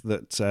prove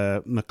that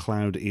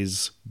McLeod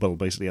is, well,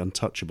 basically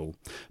untouchable,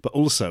 but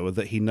also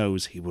that he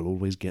knows he will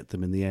always get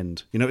them in the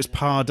end. You know, his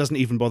Pa doesn't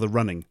even bother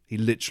running. He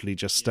literally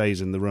just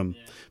stays in the room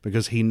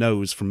because he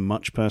knows from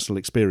much personal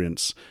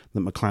experience that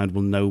McLeod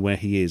will know where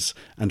he is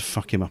and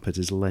fuck him up at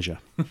his leisure.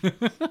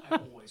 I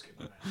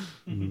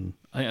think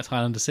that's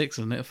Highlander 6,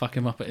 isn't it? Fuck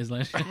him up at his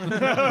leisure.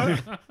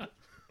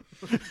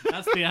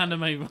 That's the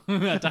anime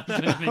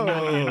adaptation in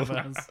your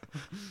universe.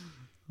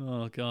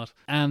 Oh, God.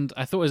 And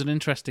I thought it was an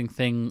interesting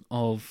thing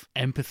of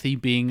empathy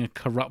being a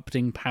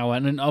corrupting power.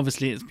 And then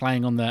obviously it's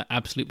playing on the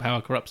absolute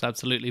power corrupts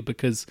absolutely,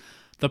 because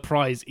the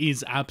prize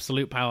is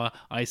absolute power.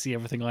 I see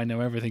everything, I know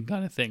everything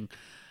kind of thing.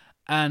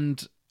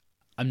 And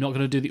I'm not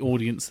going to do the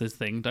audiences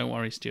thing. Don't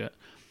worry, Stuart.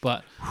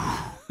 But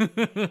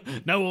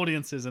no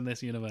audiences in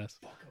this universe.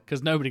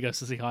 Because nobody goes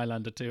to see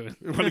Highlander 2.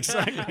 Well,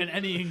 exactly. In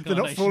any incarnation. They're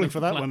not falling of for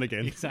that Clan- one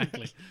again.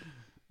 Exactly.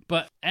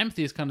 But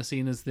empathy is kind of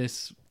seen as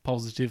this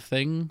positive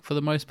thing for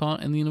the most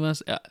part in the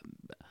universe.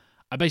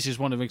 I basically just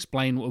wanted to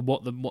explain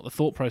what the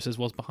thought process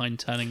was behind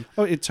turning.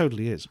 Oh, it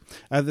totally is.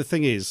 The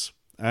thing is,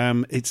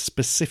 it's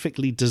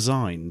specifically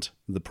designed,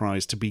 the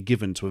prize, to be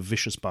given to a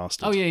vicious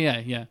bastard. Oh,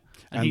 yeah.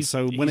 And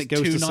so when he's it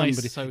goes too to nice,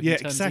 somebody, so he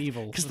turns exactly,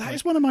 evil. because It's that like-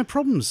 is one of my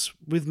problems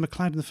with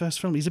McLeod in the first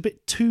film. He's a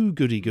bit too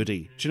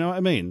goody-goody. Do you know what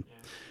I mean?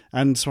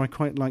 And so I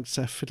quite liked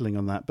fiddling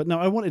on that. But no,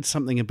 I wanted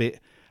something a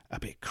bit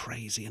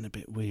crazy and a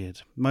bit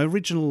weird. My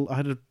original, I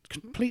had a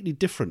completely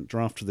different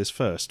draft of this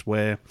first,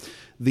 where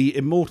the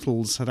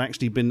Immortals had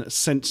actually been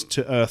sent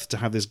to Earth to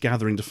have this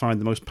gathering to find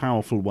the most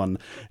powerful one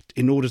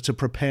in order to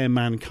prepare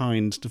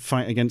mankind to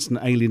fight against an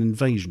alien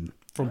invasion.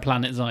 From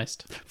Planet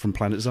Zeist. From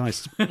Planet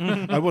Zeist.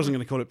 I wasn't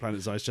going to call it Planet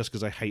Zeist just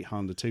because I hate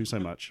Highlander 2 so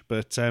much.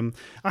 But I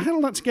had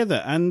all that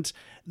together, and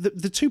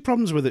the two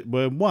problems with it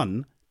were,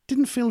 one,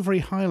 didn't feel very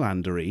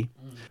Highlander-y.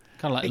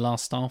 Kind of like the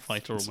Last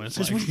Starfighter almost.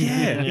 Like.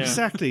 Yeah,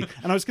 exactly.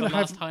 And I was going The to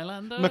have Last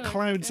Highlander.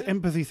 McLeod's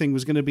empathy thing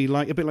was going to be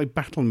like a bit like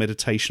battle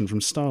meditation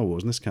from Star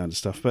Wars and this kind of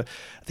stuff. But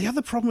the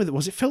other problem with it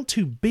was it felt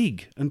too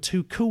big and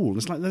too cool.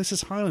 It's like, this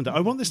is Highlander. I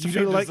want this to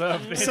feel like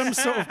some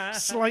sort of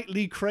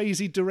slightly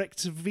crazy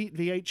direct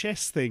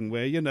VHS thing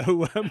where, you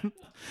know,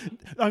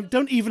 I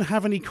don't even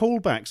have any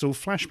callbacks or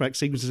flashback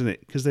sequences in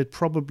it because they'd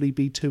probably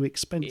be too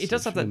expensive. It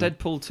does have that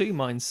Deadpool 2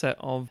 mindset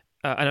of,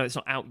 I know it's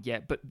not out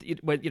yet, but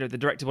when the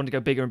director wanted to go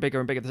bigger and bigger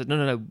and bigger, they said,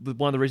 no.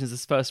 One of the reasons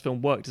this first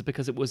film worked is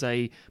because it was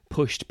a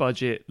pushed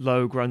budget,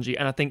 low grungy,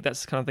 and I think that's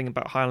the kind of thing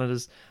about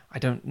Highlanders. I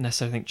don't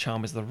necessarily think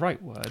charm is the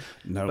right word.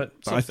 No, but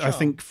I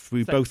think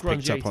we that both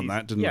grungy picked up on 80s.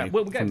 that, didn't Yeah, we?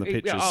 well, From the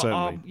pictures,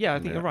 certainly. I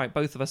think you're right.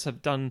 Both of us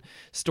have done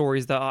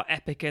stories that are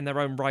epic in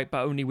their own right,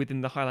 but only within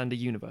the Highlander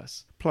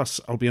universe.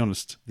 Plus, I'll be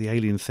honest, the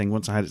alien thing,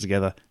 once I had it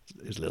together,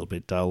 it was a little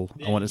bit dull.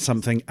 I wanted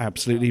something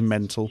absolutely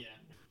mental.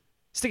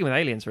 Sticking with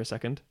aliens for a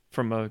second,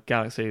 from a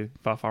galaxy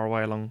far, far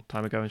away a long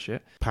time ago and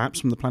shit. Perhaps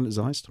from the planet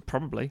Zeist.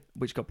 Probably,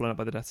 which got blown up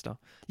by the Death Star.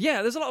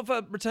 Yeah, there's a lot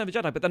of Return of the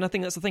Jedi, but then I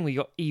think that's the thing where you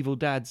got evil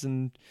dads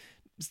and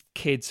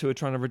kids who are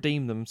trying to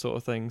redeem them sort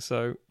of thing.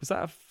 So, was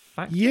that a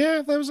fact?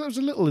 Yeah, there was a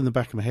little in the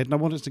back of my head, and I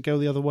wanted to go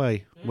the other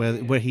way,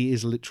 where he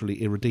is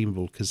literally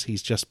irredeemable because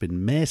he's just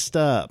been messed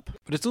up.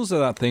 But it's also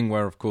that thing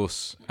where, of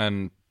course,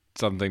 and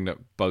something that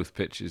both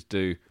pitches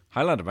do,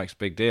 Highlander makes a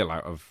big deal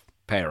out of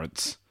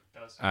parents.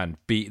 And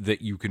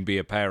that you can be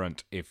a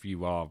parent if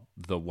you are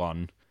the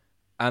one.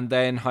 And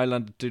then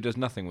Highlander 2 does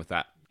nothing with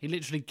that. He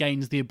literally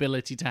gains the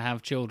ability to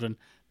have children.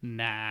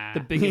 Nah.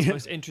 The biggest,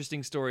 most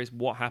interesting story is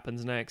what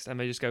happens next, and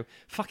they just go,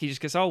 "Fuck!" He just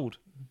gets old.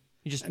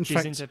 He just In jizz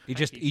fact, into He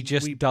just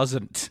pancakes.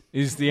 doesn't,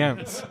 is the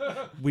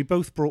answer. We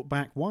both brought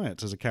back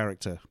Wyatt as a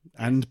character,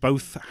 and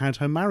both had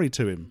her married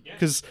to him.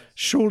 Because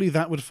surely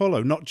that would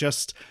follow, not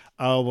just,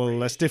 oh, well,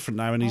 that's different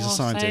now, and he's a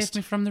scientist. Save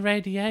me from the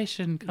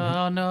radiation.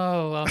 Oh,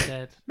 no, I'm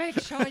dead. Make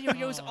sure you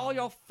use all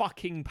your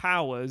fucking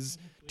powers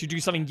to do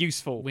something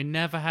useful. We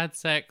never had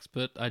sex,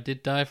 but I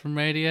did die from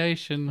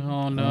radiation.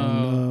 Oh,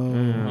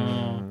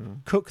 no.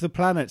 Cook the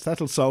planets,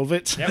 that'll solve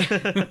it.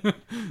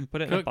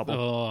 Put it in a Cook-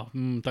 bubble.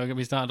 don't get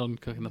me started on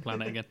cooking the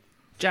planet again.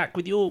 Jack,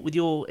 with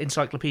your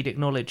encyclopedic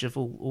knowledge of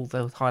all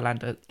the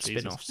Highlander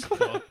spin-offs,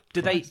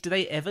 do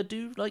they ever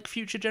do like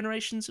future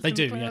generations of They the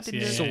do, McLeod? yes. Didn't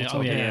Yeah, they? yeah, Sort yeah. of,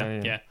 Oh,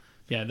 yeah. yeah.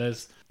 Yeah,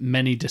 there's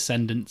many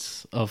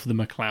descendants of the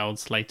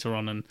McLeods later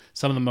on, and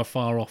some of them are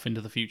far off into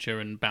the future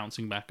and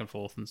bouncing back and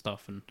forth and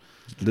stuff. And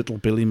Little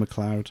Billy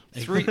McLeod.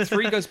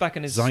 Three goes back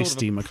and is sort of a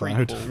Zeisty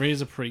McLeod. prequel. there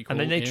is a prequel. And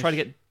then they try to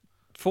get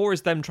 4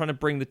 is them trying to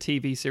bring the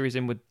TV series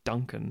in with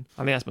Duncan.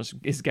 I mean, that's much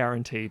is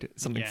guaranteed.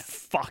 Something Yeah.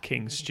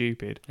 fucking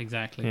stupid.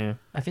 Exactly. Yeah.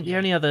 I think the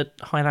only other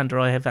Highlander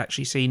I have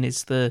actually seen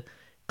is the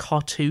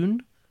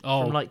cartoon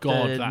Oh from like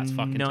God, the that's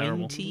fucking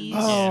terrible. 90s.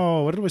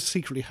 Oh, I'd always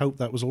secretly hope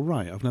that was all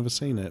right. I've never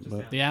seen it,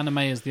 but The anime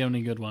is the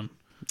only good one.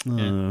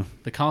 Yeah.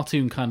 The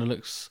cartoon kind of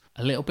looks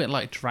a little bit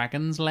like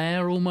Dragon's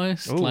Lair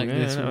almost, Oh, like yeah,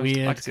 this I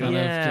weird can see kind that.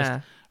 of Yeah.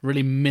 just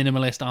really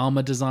minimalist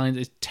armor design.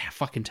 It's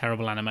fucking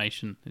terrible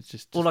animation. It's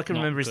just All I can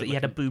not remember is good that he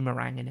had a looking.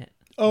 boomerang in it.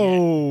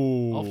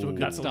 oh, Off to a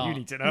good That's all start. you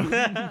need to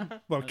know.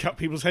 well, cut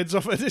people's heads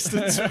off at a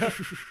distance.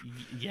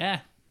 Yeah,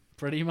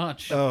 pretty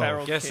much.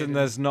 Feral Guessing kid.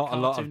 there's not a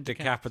lot Cartoon of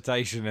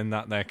decapitation in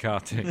that there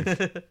cartoon.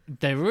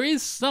 There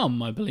is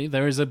some, I believe.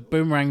 There is a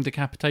boomerang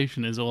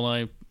decapitation, is all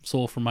I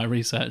saw from my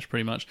research,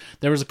 pretty much.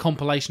 There is a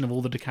compilation of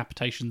all the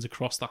decapitations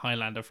across the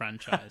Highlander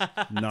franchise.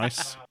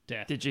 Nice.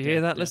 Death, Did you death,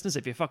 hear that, death. listeners?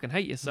 If you fucking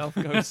hate yourself,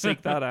 go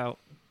seek that out.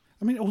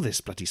 I mean, all this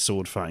bloody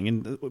sword fighting,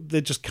 and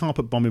they're just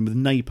carpet bomb him with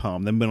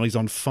napalm. Then when he's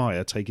on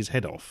fire, take his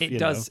head off. It you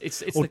does. know?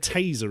 It's or the,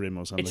 taser him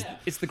or something.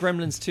 it's the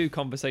Gremlins 2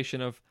 conversation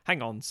of,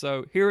 hang on,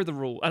 so here are the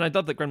rules. And I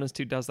love that Gremlins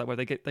 2 does that, where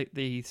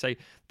they say,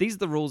 these are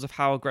the rules of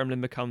how a gremlin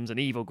becomes an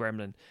evil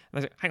gremlin. And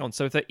they say, hang on,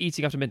 so if they're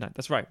eating after midnight,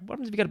 that's right. What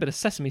happens if you get a bit of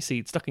sesame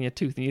seed stuck in your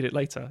tooth and you eat it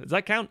later? Does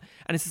that count?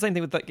 And it's the same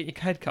thing with like, getting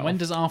your head cut When off.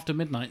 does after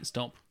midnight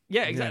stop?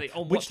 Yeah, exactly.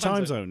 On Which what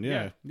time zone?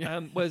 Yeah.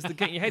 Whereas the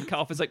getting your head cut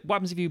off is like, what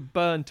happens if you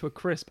burn to a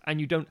crisp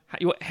and you don't?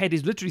 Your head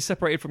is literally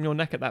separated from your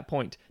neck at that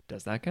point.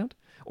 Does that count?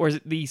 Or is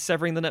it the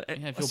severing the neck? Yeah,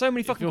 if you're- So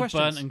many if fucking you're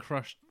questions. burnt and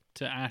crushed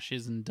to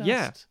ashes and dust.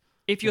 Yeah.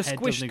 If your you're head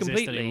squished doesn't exist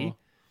completely anymore.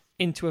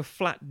 into a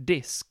flat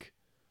disc,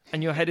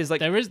 and your head is like,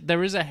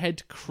 There is a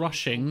head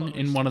crushing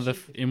in one of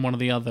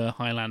the other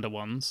Highlander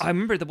ones. I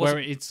remember there was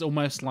where it's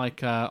almost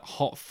like a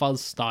Hot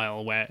Fuzz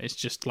style, where it's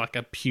just like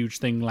a huge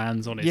thing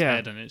lands on his Yeah.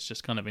 head and it's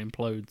just kind of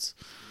implodes.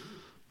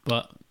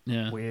 But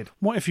yeah, weird.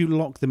 What if you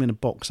lock them in a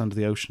box under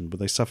the ocean? Would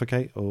they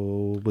suffocate,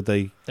 or would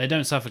they? they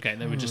don't suffocate;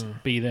 they would just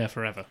be there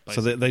forever.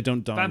 So they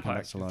don't die and come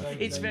back Vampires. to life.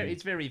 It's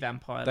very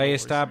vampire. They lore,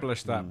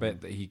 established that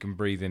bit that he can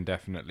breathe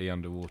indefinitely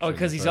underwater. Oh, in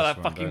because the he's got first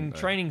that one, fucking don't they?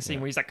 training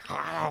scene where he's like,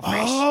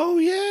 Oh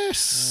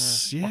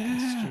yes,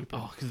 yeah.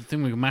 Oh, because the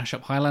thing we can mash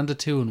up Highlander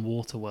 2 and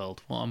Waterworld.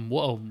 What an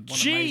amazing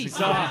Jesus!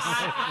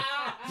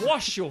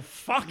 Wash your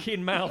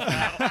fucking mouth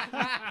out.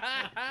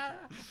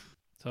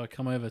 So I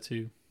come over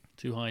to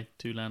Too High,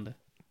 Too Lander.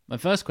 My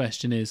first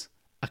question is: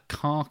 a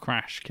car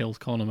crash kills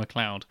Connor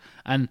McLeod,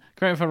 and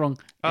correct me if I'm wrong.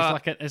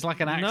 It's like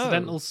an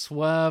accidental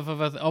swerve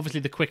of obviously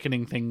the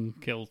quickening thing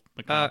killed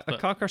McLeod. A but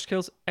car crash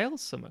kills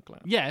Elsa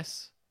McLeod.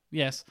 yes,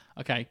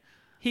 okay,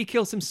 He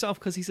kills himself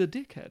because he's a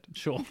dickhead.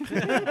 sure.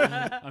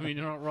 I mean,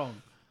 you're not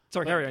wrong.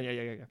 Sorry, carry on.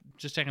 Yeah.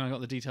 Just checking I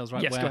got the details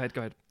right. Yes, where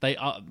go ahead. They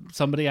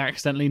somebody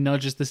accidentally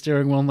nudges the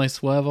steering wheel and they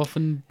swerve off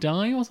and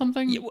die or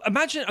something. Yeah, well,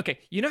 imagine, okay,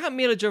 you know how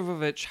Mila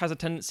Jovovich has a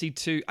tendency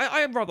to...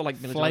 I rather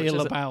like Mila Jovovich. Flail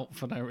as a- about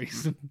for no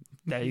reason.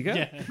 There you go.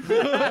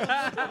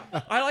 Yeah.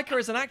 I like her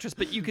as an actress,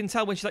 but you can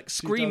tell when she's like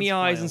screamy does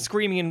eyes flail. and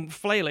screaming and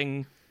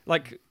flailing,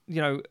 like,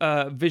 you know,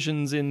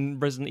 visions in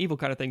Resident Evil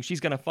kind of thing. She's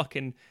going to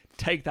fucking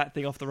take that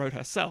thing off the road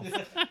herself.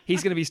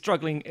 He's going to be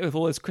struggling with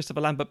all his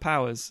Christopher Lambert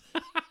powers.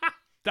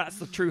 That's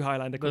the true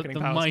Highlander The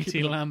quickening powers. mighty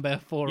Keeping them-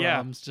 Lambert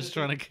forearms, just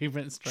trying to keep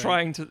it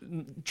straight.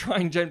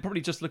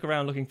 probably just look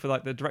around looking for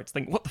like the director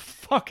think, what the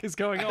fuck is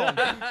going on?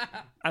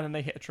 And then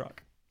they hit a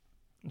truck.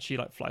 And she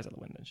like flies out the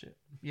window and shit.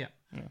 Yeah.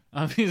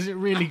 I mean, is it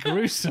really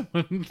gruesome?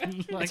 Like,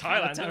 It's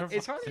Highlander. terrifying.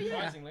 It's hard, yeah.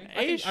 Surprisingly.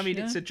 I mean,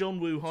 Yeah. it's a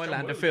John Woo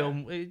Highlander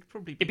film. It'd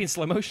probably It'd be in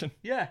slow motion.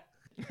 yeah.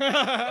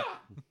 I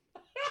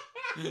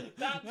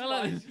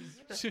like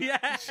this.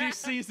 She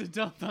sees the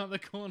dump out the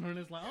corner and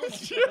is like,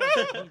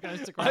 oh,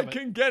 goes to grab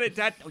it. get it,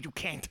 Dad. No, you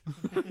can't.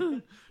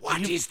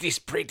 What is this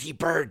pretty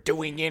bird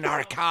doing in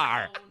our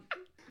car?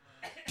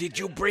 Did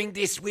you bring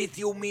this with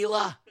you,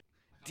 Mila?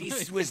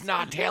 This was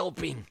not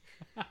helping.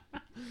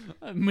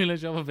 Mila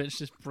Jovovich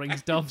just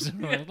brings doves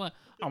around. Like,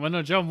 I'm in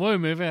a John Woo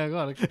movie. I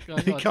got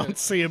He can't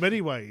see him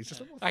anyway. He's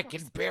just, I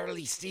can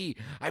barely see.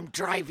 I'm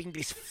driving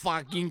this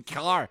fucking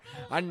car,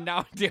 and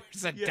now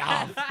there's a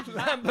dove.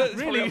 Lambert's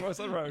Really? really across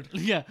the road.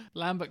 Yeah,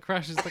 Lambert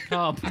crashes the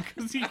car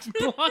because he's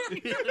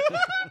blind.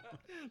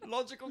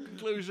 Logical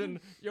conclusion.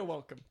 You're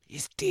welcome.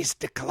 Is this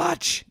the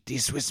clutch?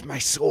 This was my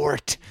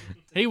sword.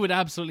 He would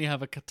absolutely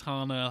have a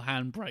katana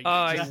handbrake.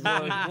 I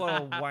would.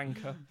 What a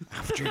wanker.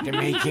 After the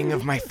making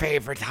of my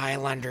favorite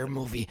Highlander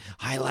movie,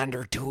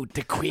 Highlander 2,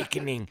 The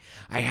Quickening,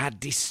 I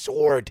had this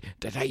sword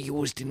that I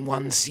used in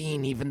one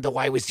scene, even though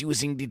I was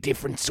using the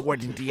different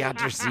sword in the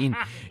other scene,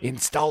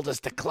 installed as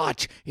the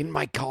clutch in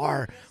my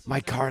car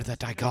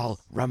that I call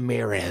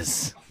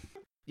Ramirez.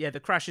 Yeah,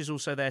 the crash is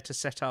also there to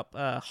set up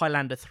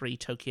Highlander 3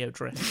 Tokyo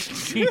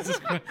Drift. Jesus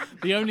Christ.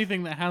 The only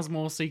thing that has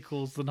more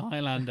sequels than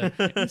Highlander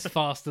is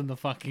Fast and the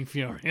fucking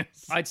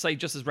Furious. I'd say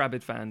just as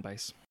rabid fan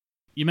base.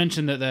 You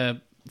mentioned that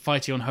the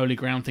fighting on holy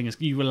ground thing is,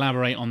 you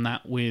elaborate on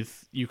that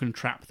with, you can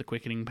trap the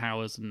quickening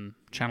powers and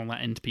channel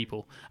that into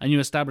people, and you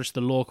establish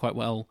the lore quite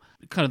well,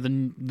 kind of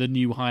the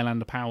new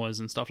Highlander powers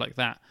and stuff like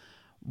that.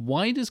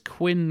 Why does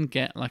Quinn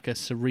get like a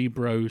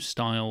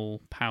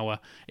Cerebro-style power?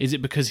 Is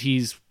it because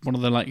he's one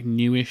of the like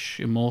newish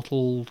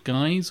immortal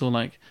guys, or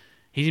like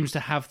he seems to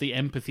have the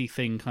empathy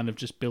thing kind of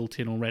just built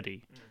in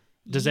already?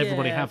 Does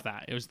everybody Yeah. have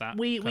that? It was that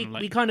We kind of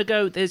like... kind of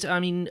go. There's, I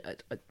mean,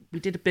 we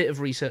did a bit of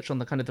research on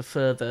the kind of the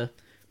further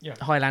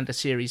Highlander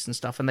series and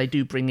stuff, and they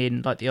do bring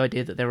in like the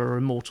idea that there are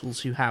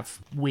immortals who have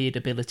weird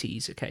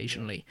abilities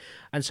occasionally,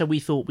 and so we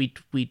thought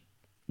we'd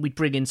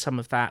bring in some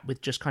of that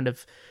with just kind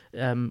of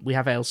we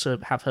have Elsa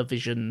have her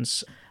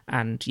visions,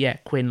 and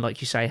Quinn, like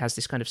you say, has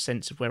this kind of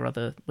sense of where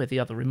the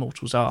other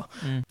immortals are.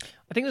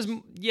 I think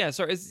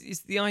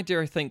it's the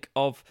idea, I think,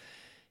 of,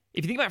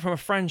 if you think about it from a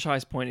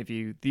franchise point of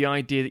view, the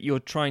idea that you're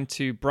trying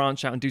to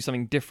branch out and do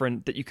something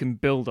different that you can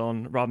build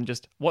on, rather than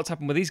just, what's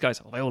happened with these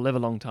guys? Oh, they all live a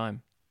long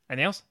time.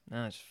 Anything else?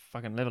 No, just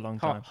fucking live a long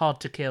time. Hard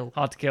to kill.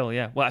 Hard to kill,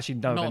 yeah. Well, actually,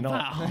 no, they're Not not.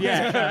 that hard.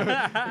 Yeah.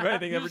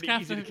 They You think just they're have,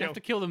 really easy to to, kill. have to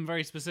kill them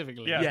very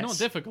specifically. Yeah. It's Yes. not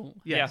difficult.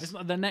 Yes. It's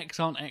not, their necks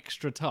aren't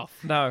extra tough.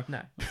 No.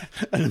 No.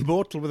 An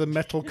immortal with a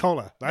metal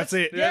collar. That's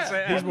it. Yeah,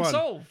 He's problem one.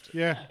 solved.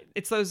 Yeah.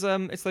 It's those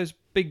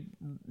big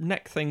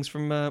neck things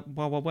from Wild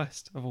Wild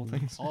West, of all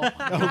things.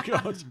 Oh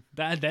God.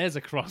 There's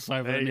a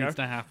crossover There that you needs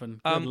go. to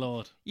happen. Good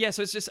lord. Yeah,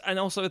 so it's just, and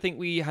also I think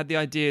we had the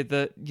idea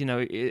that,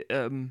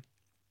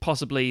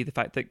 possibly the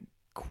fact that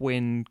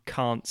Quinn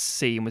can't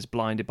see and was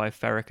blinded by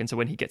Ferric, and so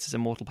when he gets his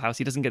immortal powers,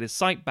 he doesn't get his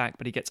sight back,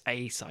 but he gets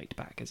a sight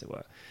back, as it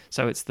were.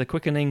 So it's the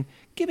quickening,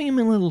 giving him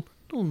a little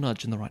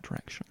nudge in the right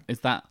direction. Is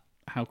that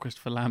how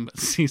Christopher Lambert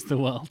sees the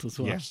world as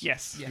well? Yes.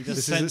 Yes. He just This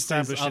is senses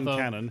established in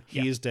other- canon.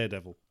 He is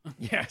Daredevil.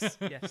 Yes.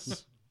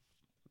 Yes.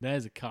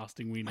 There's a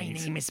casting we My need.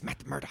 name is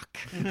Matt Murdock.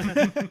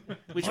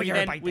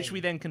 Which we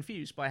then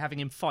confused by having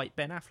him fight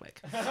Ben Affleck.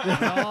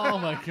 Oh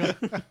my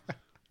god.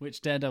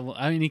 Which Daredevil?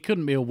 I mean, he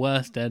couldn't be a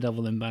worse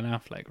Daredevil than Ben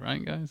Affleck,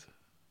 right, guys?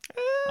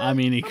 I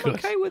mean, he I'm could.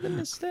 okay with him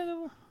instead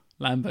of...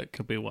 Lambert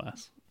could be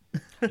worse.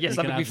 Yes, that can would be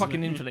absolutely-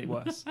 fucking infinitely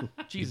worse.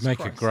 Jesus He'd make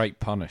Christ. a great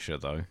Punisher,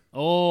 though.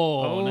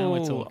 Oh, now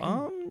we're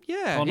talking.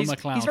 Yeah. Connor he's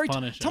McLeod, very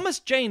Punisher. Thomas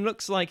Jane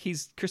looks like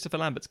he's Christopher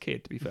Lambert's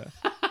kid, to be fair.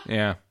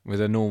 Yeah,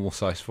 with a normal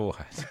sized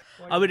forehead.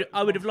 I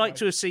would have liked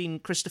to have seen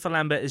Christopher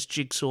Lambert as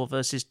Jigsaw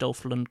versus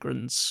Dolph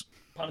Lundgren's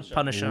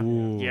Punisher.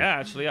 Yeah,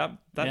 actually, that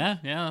Yeah,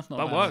 that's not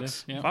that bad.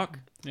 works. Yeah. Fuck.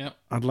 Yep.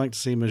 I'd like to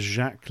see him as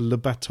Jacques Le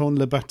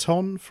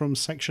Baton from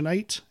Section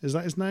 8. Is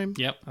that his name?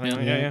 Yep.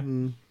 Yeah.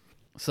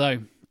 So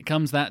it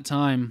comes that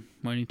time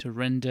where I need to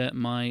render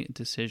my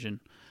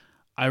decision.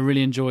 I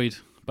really enjoyed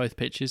both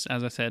pitches,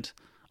 as I said.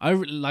 I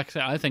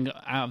think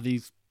out of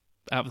the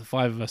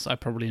five of us, I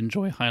probably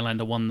enjoy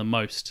Highlander 1 the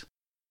most.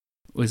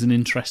 It was an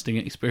interesting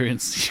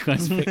experience. You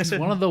guys picked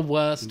one of the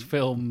worst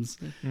films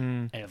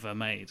ever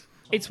made.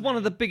 It's one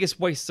of the biggest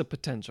wastes of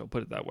potential,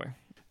 put it that way.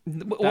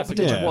 What That's a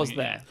potential good was point,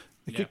 there?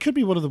 It could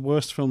be one of the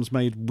worst films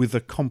made with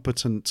a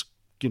competent,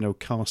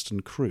 cast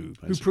and crew.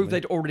 Who basically. proved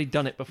they'd already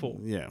done it before.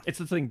 Yeah. It's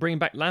the thing, bringing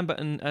back Lambert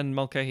and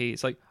Mulcahy.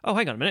 It's like, oh,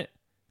 hang on a minute.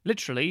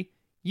 Literally,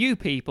 you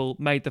people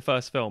made the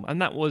first film,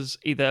 and that was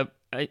either,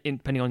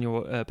 depending on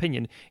your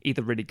opinion,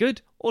 either really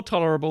good or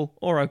tolerable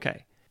or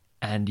okay.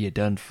 And you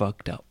done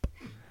fucked up.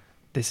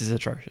 This is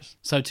atrocious.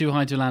 So, Too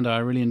High to Land, I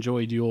really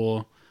enjoyed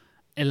your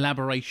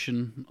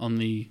elaboration on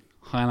the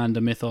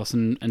Highlander mythos,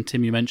 and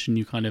Tim, you mentioned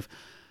you kind of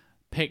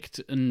picked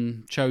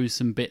and chose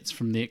some bits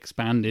from the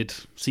expanded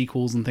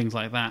sequels and things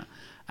like that.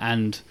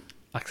 And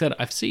like I said,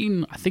 I've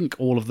seen, I think,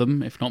 all of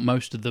them, if not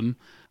most of them.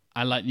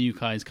 I like you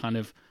guys kind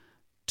of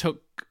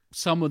took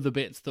some of the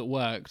bits that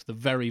worked, the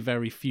very,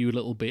 very few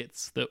little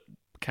bits that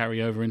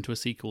carry over into a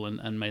sequel,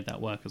 and made that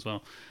work as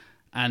well.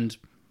 And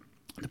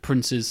the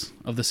Princes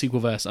of the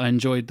Sequelverse, I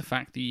enjoyed the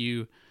fact that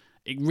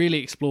it really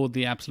explored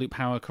the absolute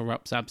power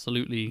corrupts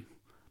absolutely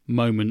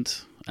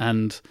moment.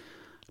 And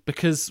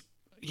because,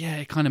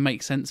 it kind of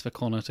makes sense for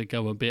Connor to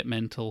go a bit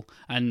mental.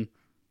 And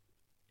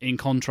in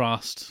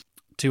contrast,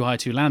 Too High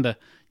to Lander,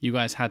 you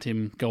guys had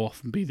him go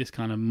off and be this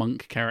kind of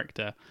monk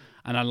character.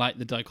 And I like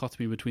the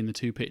dichotomy between the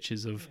two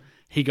pitches of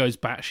he goes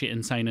batshit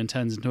insane and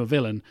turns into a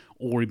villain,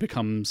 or he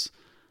becomes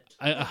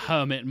a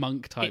hermit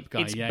monk type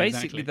guy. It's yeah,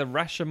 basically exactly. the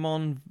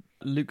Rashomon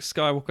Luke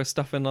Skywalker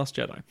stuff in Last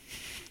Jedi.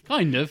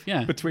 Kind of,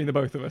 yeah. Between the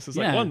both of us. It's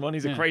like Yeah, one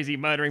he's a yeah. crazy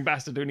murdering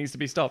bastard who needs to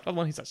be stopped. Other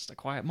one, he's just a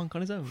quiet monk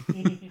on his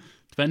own.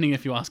 Depending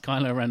if you ask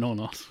Kylo Ren or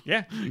not.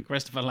 Yeah.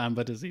 Christopher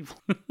Lambert is evil.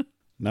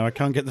 Now, I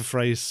can't get the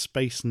phrase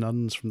space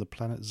nuns from the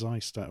planet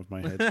Zeist out of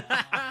my head.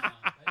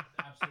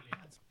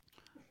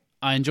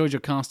 I enjoyed your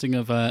casting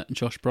of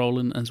Josh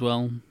Brolin as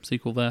well,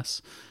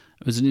 Sequelverse.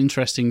 It was an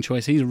interesting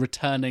choice. He's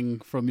returning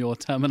from your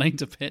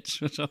Terminator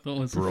pitch, which I thought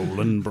was...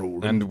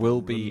 Brolin. And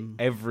will be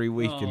every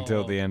week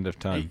until the end of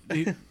time.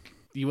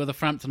 You were the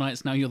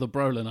Framptonites, now you're the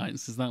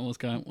Brolinites. Is that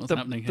what's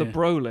happening here? The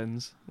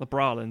Brolins. The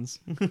Brolins.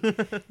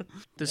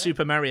 The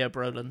Super Mario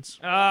Brolins.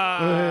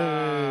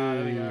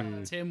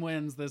 Tim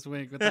wins this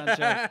week with that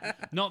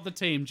joke. Not the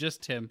team,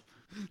 just Tim.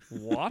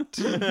 What?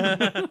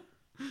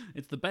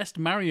 It's the best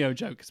Mario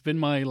joke. It's been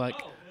my,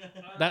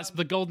 that's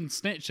the golden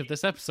snitch of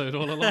this episode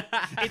all along.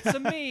 It's a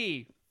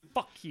me.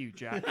 Fuck you,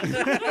 Jack.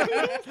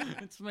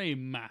 It's me,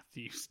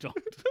 Matthew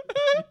Stockton.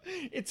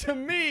 It's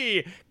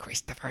me,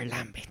 Christopher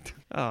Lambert.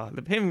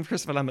 Him and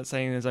Christopher Lambert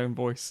saying in his own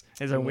voice,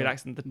 his own weird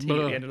accent, the T at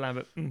the end of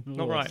Lambert.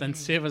 Not right. Then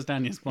shivers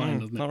down your spine,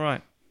 doesn't it? Not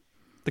right.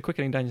 The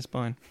quickening down your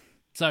spine.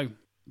 So,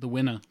 the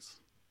winners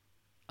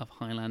of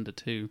Highlander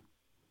 2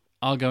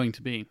 are going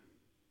to be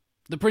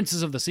the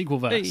Princes of the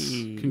Sequelverse.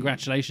 Hey.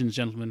 Congratulations,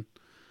 gentlemen.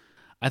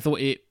 I thought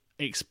it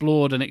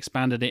explored and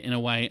expanded it in a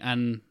way,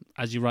 and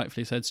as you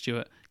rightfully said,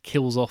 Stuart,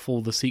 kills off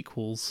all the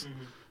sequels.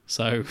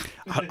 So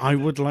I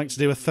would like to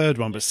do a third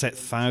one, but set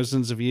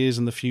thousands of years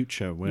in the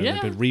future, where Yeah.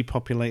 they've been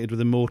repopulated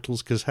with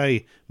immortals, because,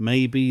 hey,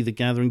 maybe the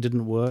Gathering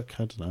didn't work.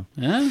 I don't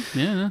know.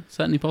 yeah,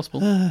 certainly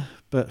possible.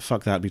 But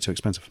fuck that, it'd be too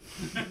expensive.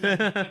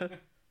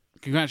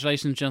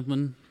 Congratulations,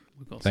 gentlemen.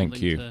 We've got Thank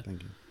something you. to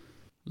Thank you.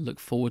 look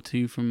forward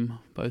to from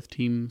both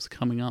teams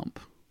coming up,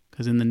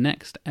 because in the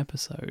next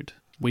episode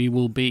we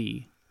will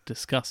be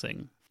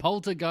discussing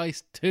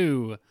Poltergeist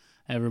 2.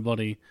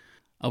 Everybody,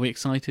 are we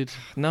excited?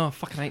 No, I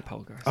fucking hate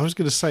Poltergeist. I was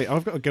going to say,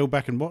 I've got to go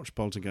back and watch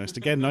Poltergeist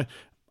again.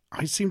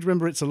 I seem to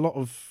remember it's a lot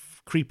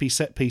of creepy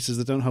set pieces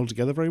that don't hold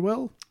together very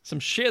well. Some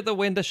shit at the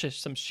window,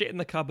 some shit in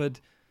the cupboard,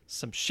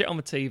 some shit on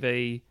the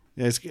TV.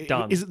 Yeah,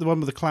 Done. Is it the one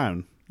with the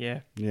clown?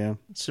 Yeah. Yeah.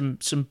 Some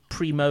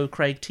primo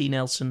Craig T.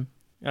 Nelson.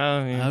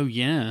 Oh, yeah. Oh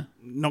yeah,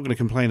 Not going to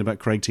complain about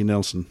Craig T.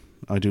 Nelson.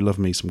 I do love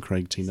me some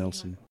Craig T.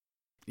 Nelson.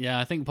 yeah.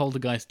 I think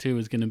Poltergeist 2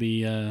 is going to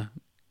be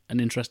an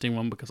interesting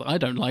one, because I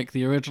don't like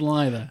the original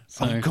either.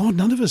 So Oh, God,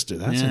 none of us do.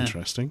 That's Yeah.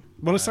 interesting.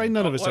 Well, I say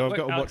none of us, so I've wait,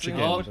 got to Alex, watch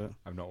hang on. again.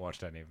 I've not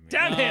watched any of them.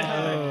 Damn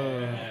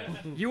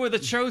it! You were the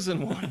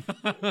chosen one.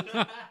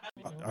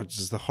 It's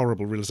just the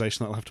horrible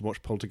realisation that I'll have to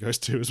watch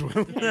Poltergeist 2 as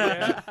well.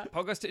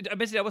 Poltergeist.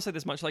 Admittedly, I will say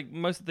this much: like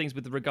most of the things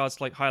with regards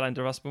to like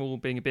Highlander, us all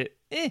being a bit,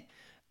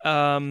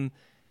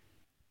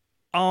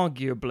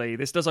 arguably,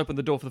 this does open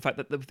the door for the fact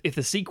that if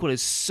the sequel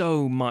is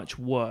so much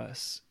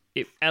worse,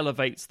 it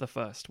elevates the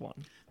first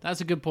one. that's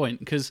a good point,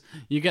 because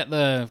you get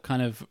the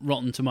kind of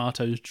Rotten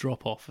Tomatoes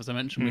drop off. As I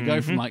mentioned, we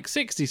go from like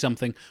 60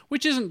 something,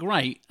 which isn't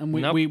great, and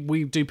Nope.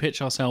 we do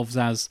pitch ourselves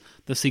as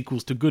the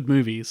sequels to good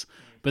movies,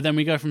 but then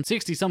we go from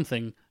 60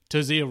 something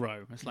to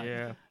 0. It's like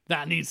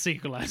that needs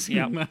sequelizing.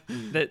 Yeah.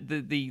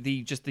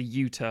 the just the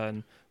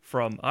U-turn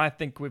from I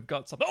think we've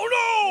got something.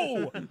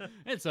 Oh no!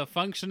 It's a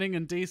functioning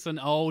and decent.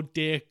 Oh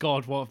dear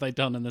God, what have they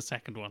done in the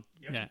second one?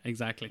 Yeah,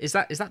 exactly. Is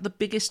that the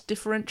biggest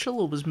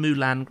differential, or was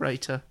Mulan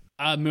greater?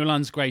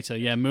 Mulan's greater.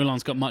 Yeah,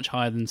 Mulan's got much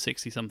higher than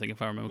 60 something,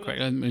 if I remember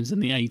correctly. It was in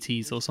the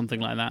 80s or something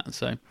like that.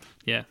 So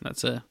yeah, I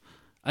think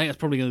that's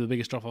probably going to be the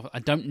biggest drop off. I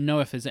don't know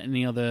if there's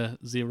any other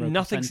 0%.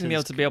 Nothing's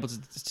going to be able to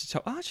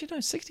oh, actually, no,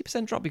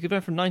 60% drop. You could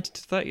go from 90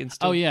 to 30 and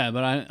still. Oh yeah,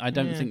 but I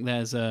don't think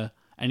there's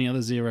any other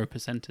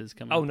 0%ers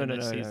coming. Oh up no, in no,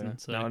 this no, season. no.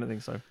 So No, I don't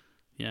think so.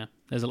 yeah,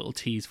 there's a little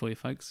tease for you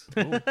folks,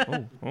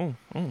 Oh,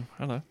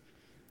 hello.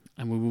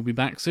 and we will be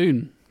back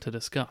soon to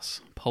discuss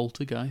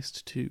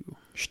Poltergeist 2.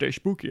 Stay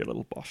spooky, you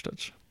little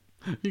bastards.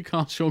 You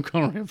can't Sean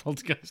Connery in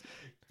Poltergeist.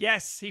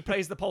 Yes, he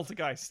plays the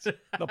poltergeist.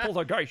 The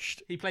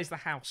poltergeist. He plays the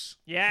house.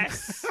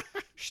 Yes.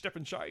 Step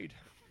inside.